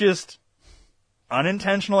 It's just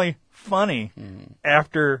unintentionally funny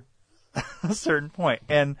after a certain point.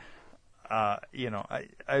 And I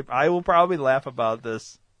will probably laugh about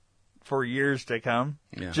this for years to come,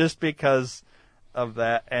 just because of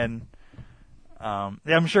that. And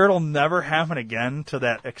I'm sure it'll never happen again to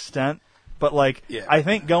that extent. But I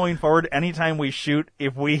think going forward, anytime we shoot,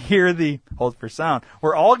 if we hear the Hold for Sound,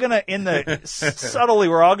 we're all gonna subtly,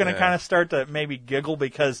 we're all gonna kind of start to maybe giggle,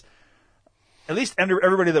 because at least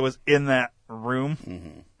everybody that was in that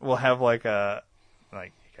room will have you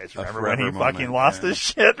guys remember when he fucking lost his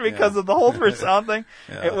shit because of the Hold for Sound thing?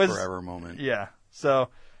 Yeah, it was a forever moment. Yeah. So,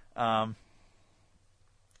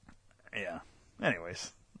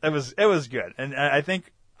 anyways, it was good, and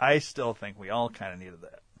I still think we all kind of needed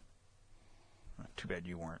that. Too bad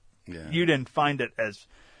you weren't. Yeah. You didn't find it as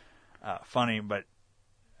funny, but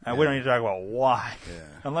we don't need to talk about why,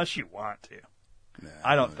 unless you want to. Nah,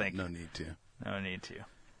 I don't think. No need to. No need to.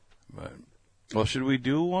 But, well, should we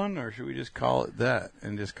do one, or should we just call it that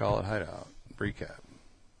and just call it Hideout Recap?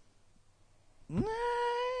 What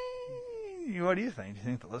do you think? Do you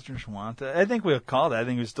think the listeners want that? I think we'll call that. I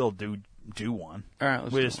think we still do one. All right,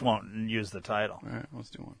 let's we do just one. won't use the title. All right,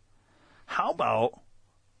 let's do one. How about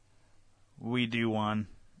we do one,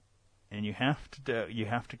 and you have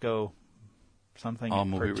to go something All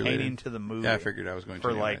movie pertaining related? to the movie. Yeah, I figured I was going to. for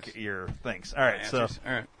anyways. your things. All right, so Answers.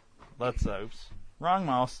 All right. let's. Oops, wrong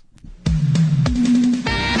mouse.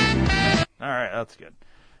 All right, that's good.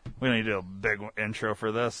 We don't need to do a big intro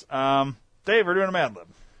for this. Dave, we're doing a Mad Lib.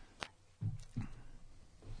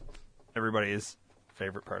 Everybody's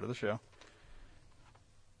favorite part of the show.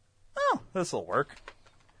 Oh, this'll work.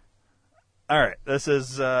 All right, this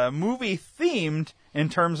is movie themed in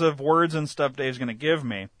terms of words and stuff Dave's going to give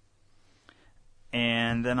me.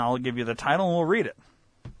 And then I'll give you the title and we'll read it.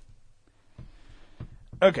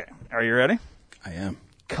 Okay, are you ready? I am.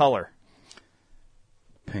 Color.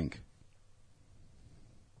 Pink.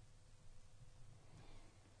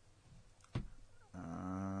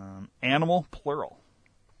 Animal, plural.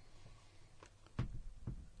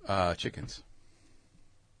 Chickens.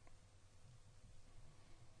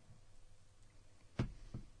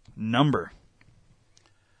 Number.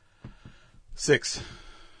 6.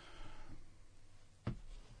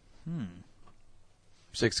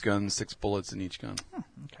 6 guns, 6 bullets in each gun.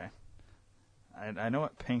 Okay. I know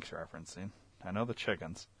what Pink's referencing. I know the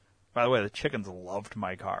chickens. By the way, the chickens loved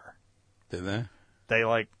my car. Did they?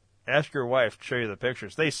 They ask your wife to show you the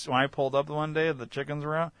pictures. When I pulled up the one day, the chickens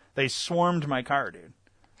were out. They swarmed my car, dude.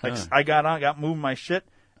 I got moving my shit,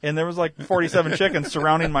 and there was like 47 chickens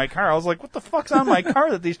surrounding my car. I was like, what the fuck's on my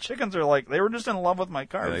car that these chickens are like, they were just in love with my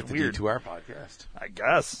car. They It like was the weird. D2R podcast. I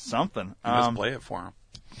guess, something. Let's play it for them.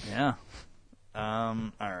 Yeah.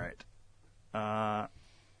 All right.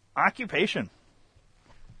 Occupation.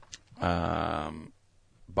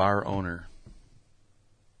 Bar owner.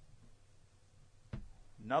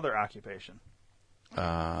 Another occupation.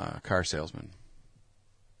 Car salesman.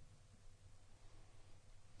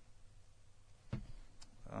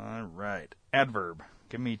 All right. Adverb.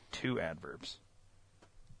 Give me 2 adverbs.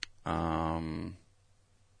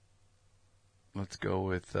 Let's go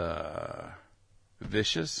with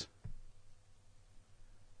vicious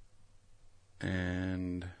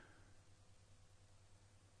and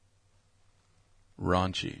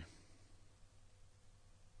raunchy.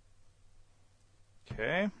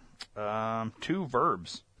 Okay. 2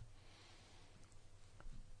 verbs.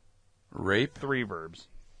 Rape, 3 verbs.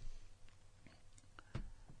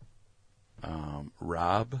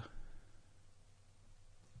 rob,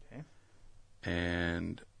 Okay.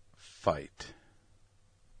 and fight.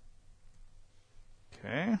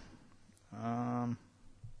 Okay.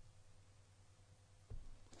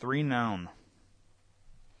 3 noun.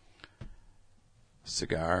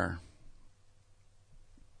 Cigar,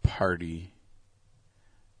 party,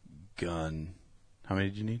 gun. How many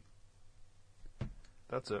did you need?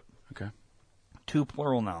 That's it. Okay. 2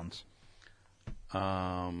 plural nouns.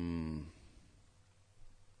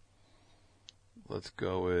 Let's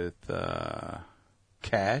go with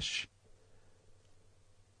cash,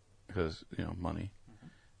 because money,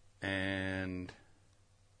 and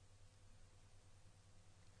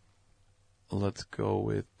let's go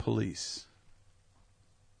with police.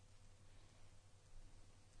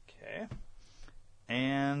 Okay.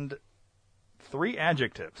 And 3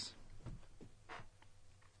 adjectives.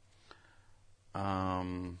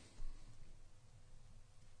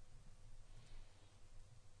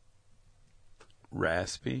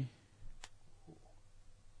 Raspy,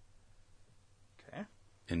 Okay.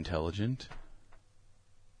 intelligent,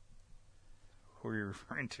 Who are you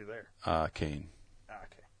referring to there? Kane,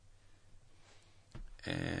 Okay.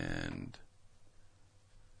 and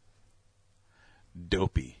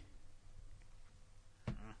dopey.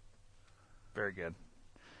 Very good.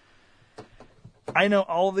 I know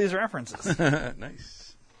all of these references.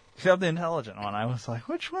 Nice. Except the intelligent one. I was like,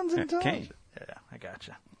 which one's Yeah, intelligent? Kane. Yeah, I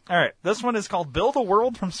gotcha. All right. This one is called Build a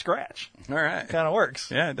World from Scratch. All right. Kind of works.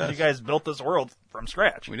 Yeah, it does. You guys built this world from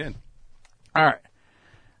scratch. We did. All right.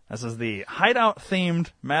 This is the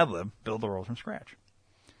Hideout-themed Mad Lib, Build the World from Scratch.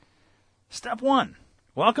 Step 1.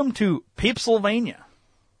 Welcome to Peepsylvania.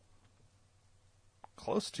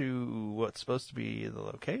 Close to what's supposed to be the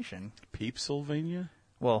location. Peepsylvania?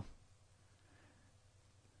 Well,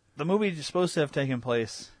 the movie is supposed to have taken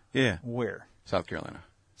place Yeah. where? South Carolina.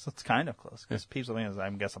 So it's kind of close. Because Peepsylvania is, I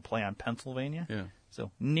guess, a play on Pennsylvania. Yeah. So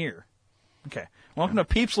near. Okay. Welcome to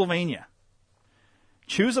Peepsylvania.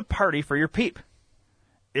 Choose a party for your peep.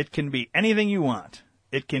 It can be anything you want.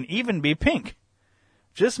 It can even be pink.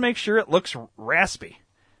 Just make sure it looks raspy.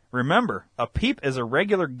 Remember, a peep is a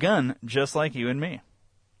regular gun just like you and me.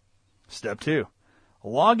 Step 2.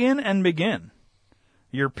 Log in and begin.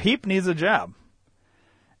 Your peep needs a job.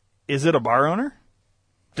 Is it a bar owner?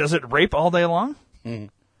 Does it rape all day long?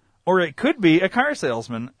 Or it could be a car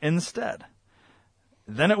salesman instead.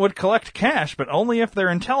 Then it would collect cash, but only if they're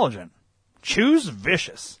intelligent. Choose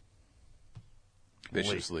vicious.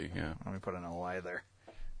 Viciously, yeah. Let me put in a lie there.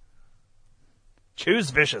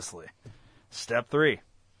 Choose viciously. Step 3.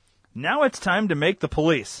 Now it's time to make the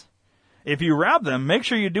police. If you rob them, make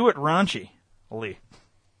sure you do it raunchily.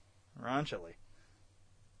 Raunchily.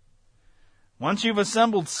 Once you've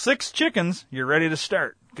assembled 6 chickens, you're ready to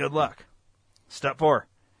start. Good luck. Step 4.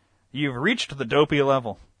 You've reached the dopey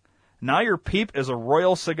level. Now your peep is a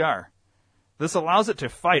royal cigar. This allows it to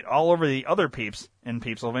fight all over the other peeps in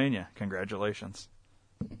Peepsylvania. Congratulations.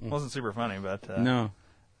 Wasn't super funny, but No.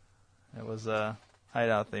 it was a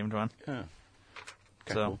hideout-themed one. Yeah.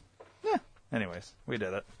 So, yeah. Anyways, we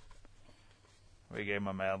did it. We gave him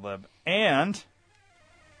a Mad Lib. And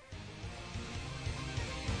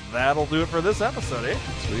that'll do it for this episode, eh?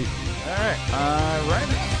 Sweet. All right. Right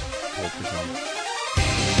now. Hold for some.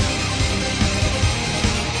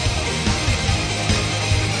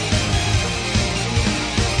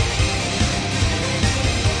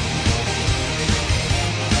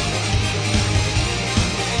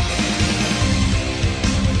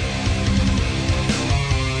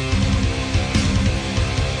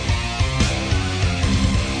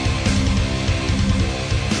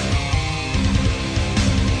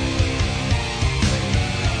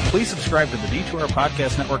 please subscribe to the D2R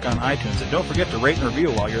Podcast Network on iTunes, and don't forget to rate and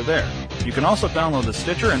review while you're there. You can also download the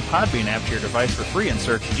Stitcher and Podbean app to your device for free and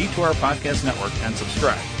search D2R Podcast Network and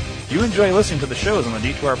subscribe. If you enjoy listening to the shows on the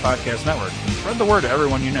D2R Podcast Network, spread the word to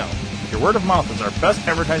everyone you know. Your word of mouth is our best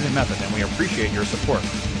advertising method, and we appreciate your support.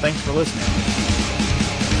 Thanks for listening.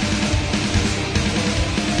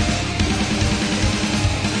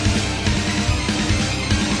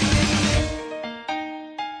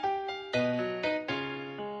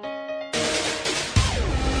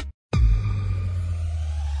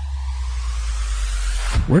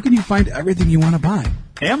 Where can you find everything you want to buy?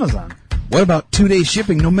 Amazon. What about 2-day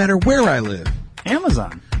shipping no matter where I live?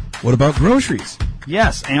 Amazon. What about groceries?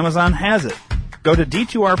 Yes, Amazon has it. Go to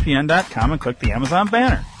d2rpn.com and click the Amazon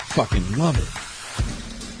banner. Fucking love it.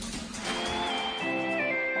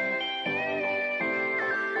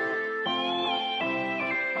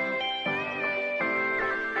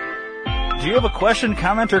 Do you have a question,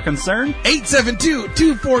 comment, or concern?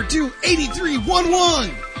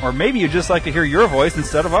 872-242-8311. Or maybe you'd just like to hear your voice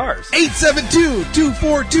instead of ours.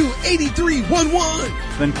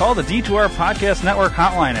 872-242-8311. Then call the D2R Podcast Network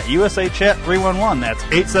hotline at USA Chat 311. That's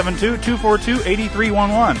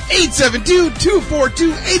 872-242-8311.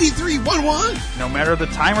 872-242-8311. No matter the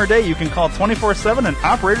time or day, you can call 24/7 and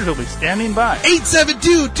operators will be standing by.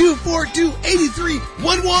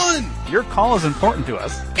 872-242-8311. Your call is important to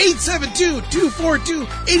us.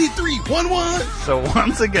 872-242-8311. So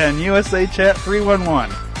once again, USA Chat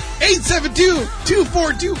 311.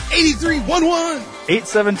 872-242-8311.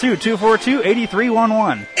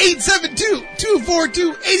 872-242-8311.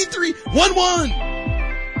 872-242-8311.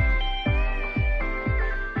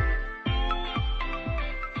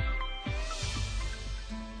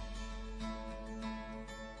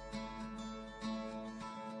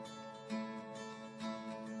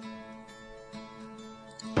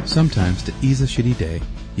 Sometimes to ease a shitty day,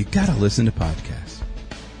 you gotta listen to podcasts.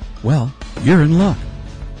 Well, you're in luck.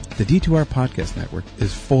 The D2R Podcast Network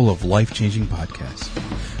is full of life-changing podcasts.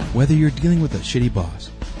 Whether you're dealing with a shitty boss,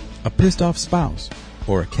 a pissed-off spouse,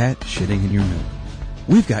 or a cat shitting in your milk,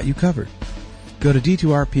 we've got you covered. Go to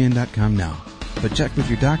d2rpn.com now, but check with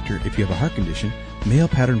your doctor if you have a heart condition, male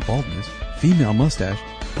pattern baldness, female mustache,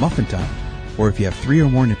 muffin top, or if you have 3 or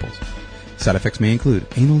more nipples. Side effects may include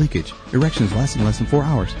anal leakage, erections lasting less than 4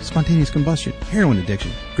 hours, spontaneous combustion, heroin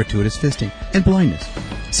addiction, gratuitous fisting, and blindness.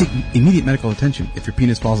 Seek immediate medical attention if your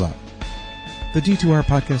penis falls out. The D2R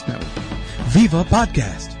Podcast Network. Viva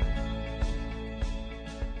Podcast!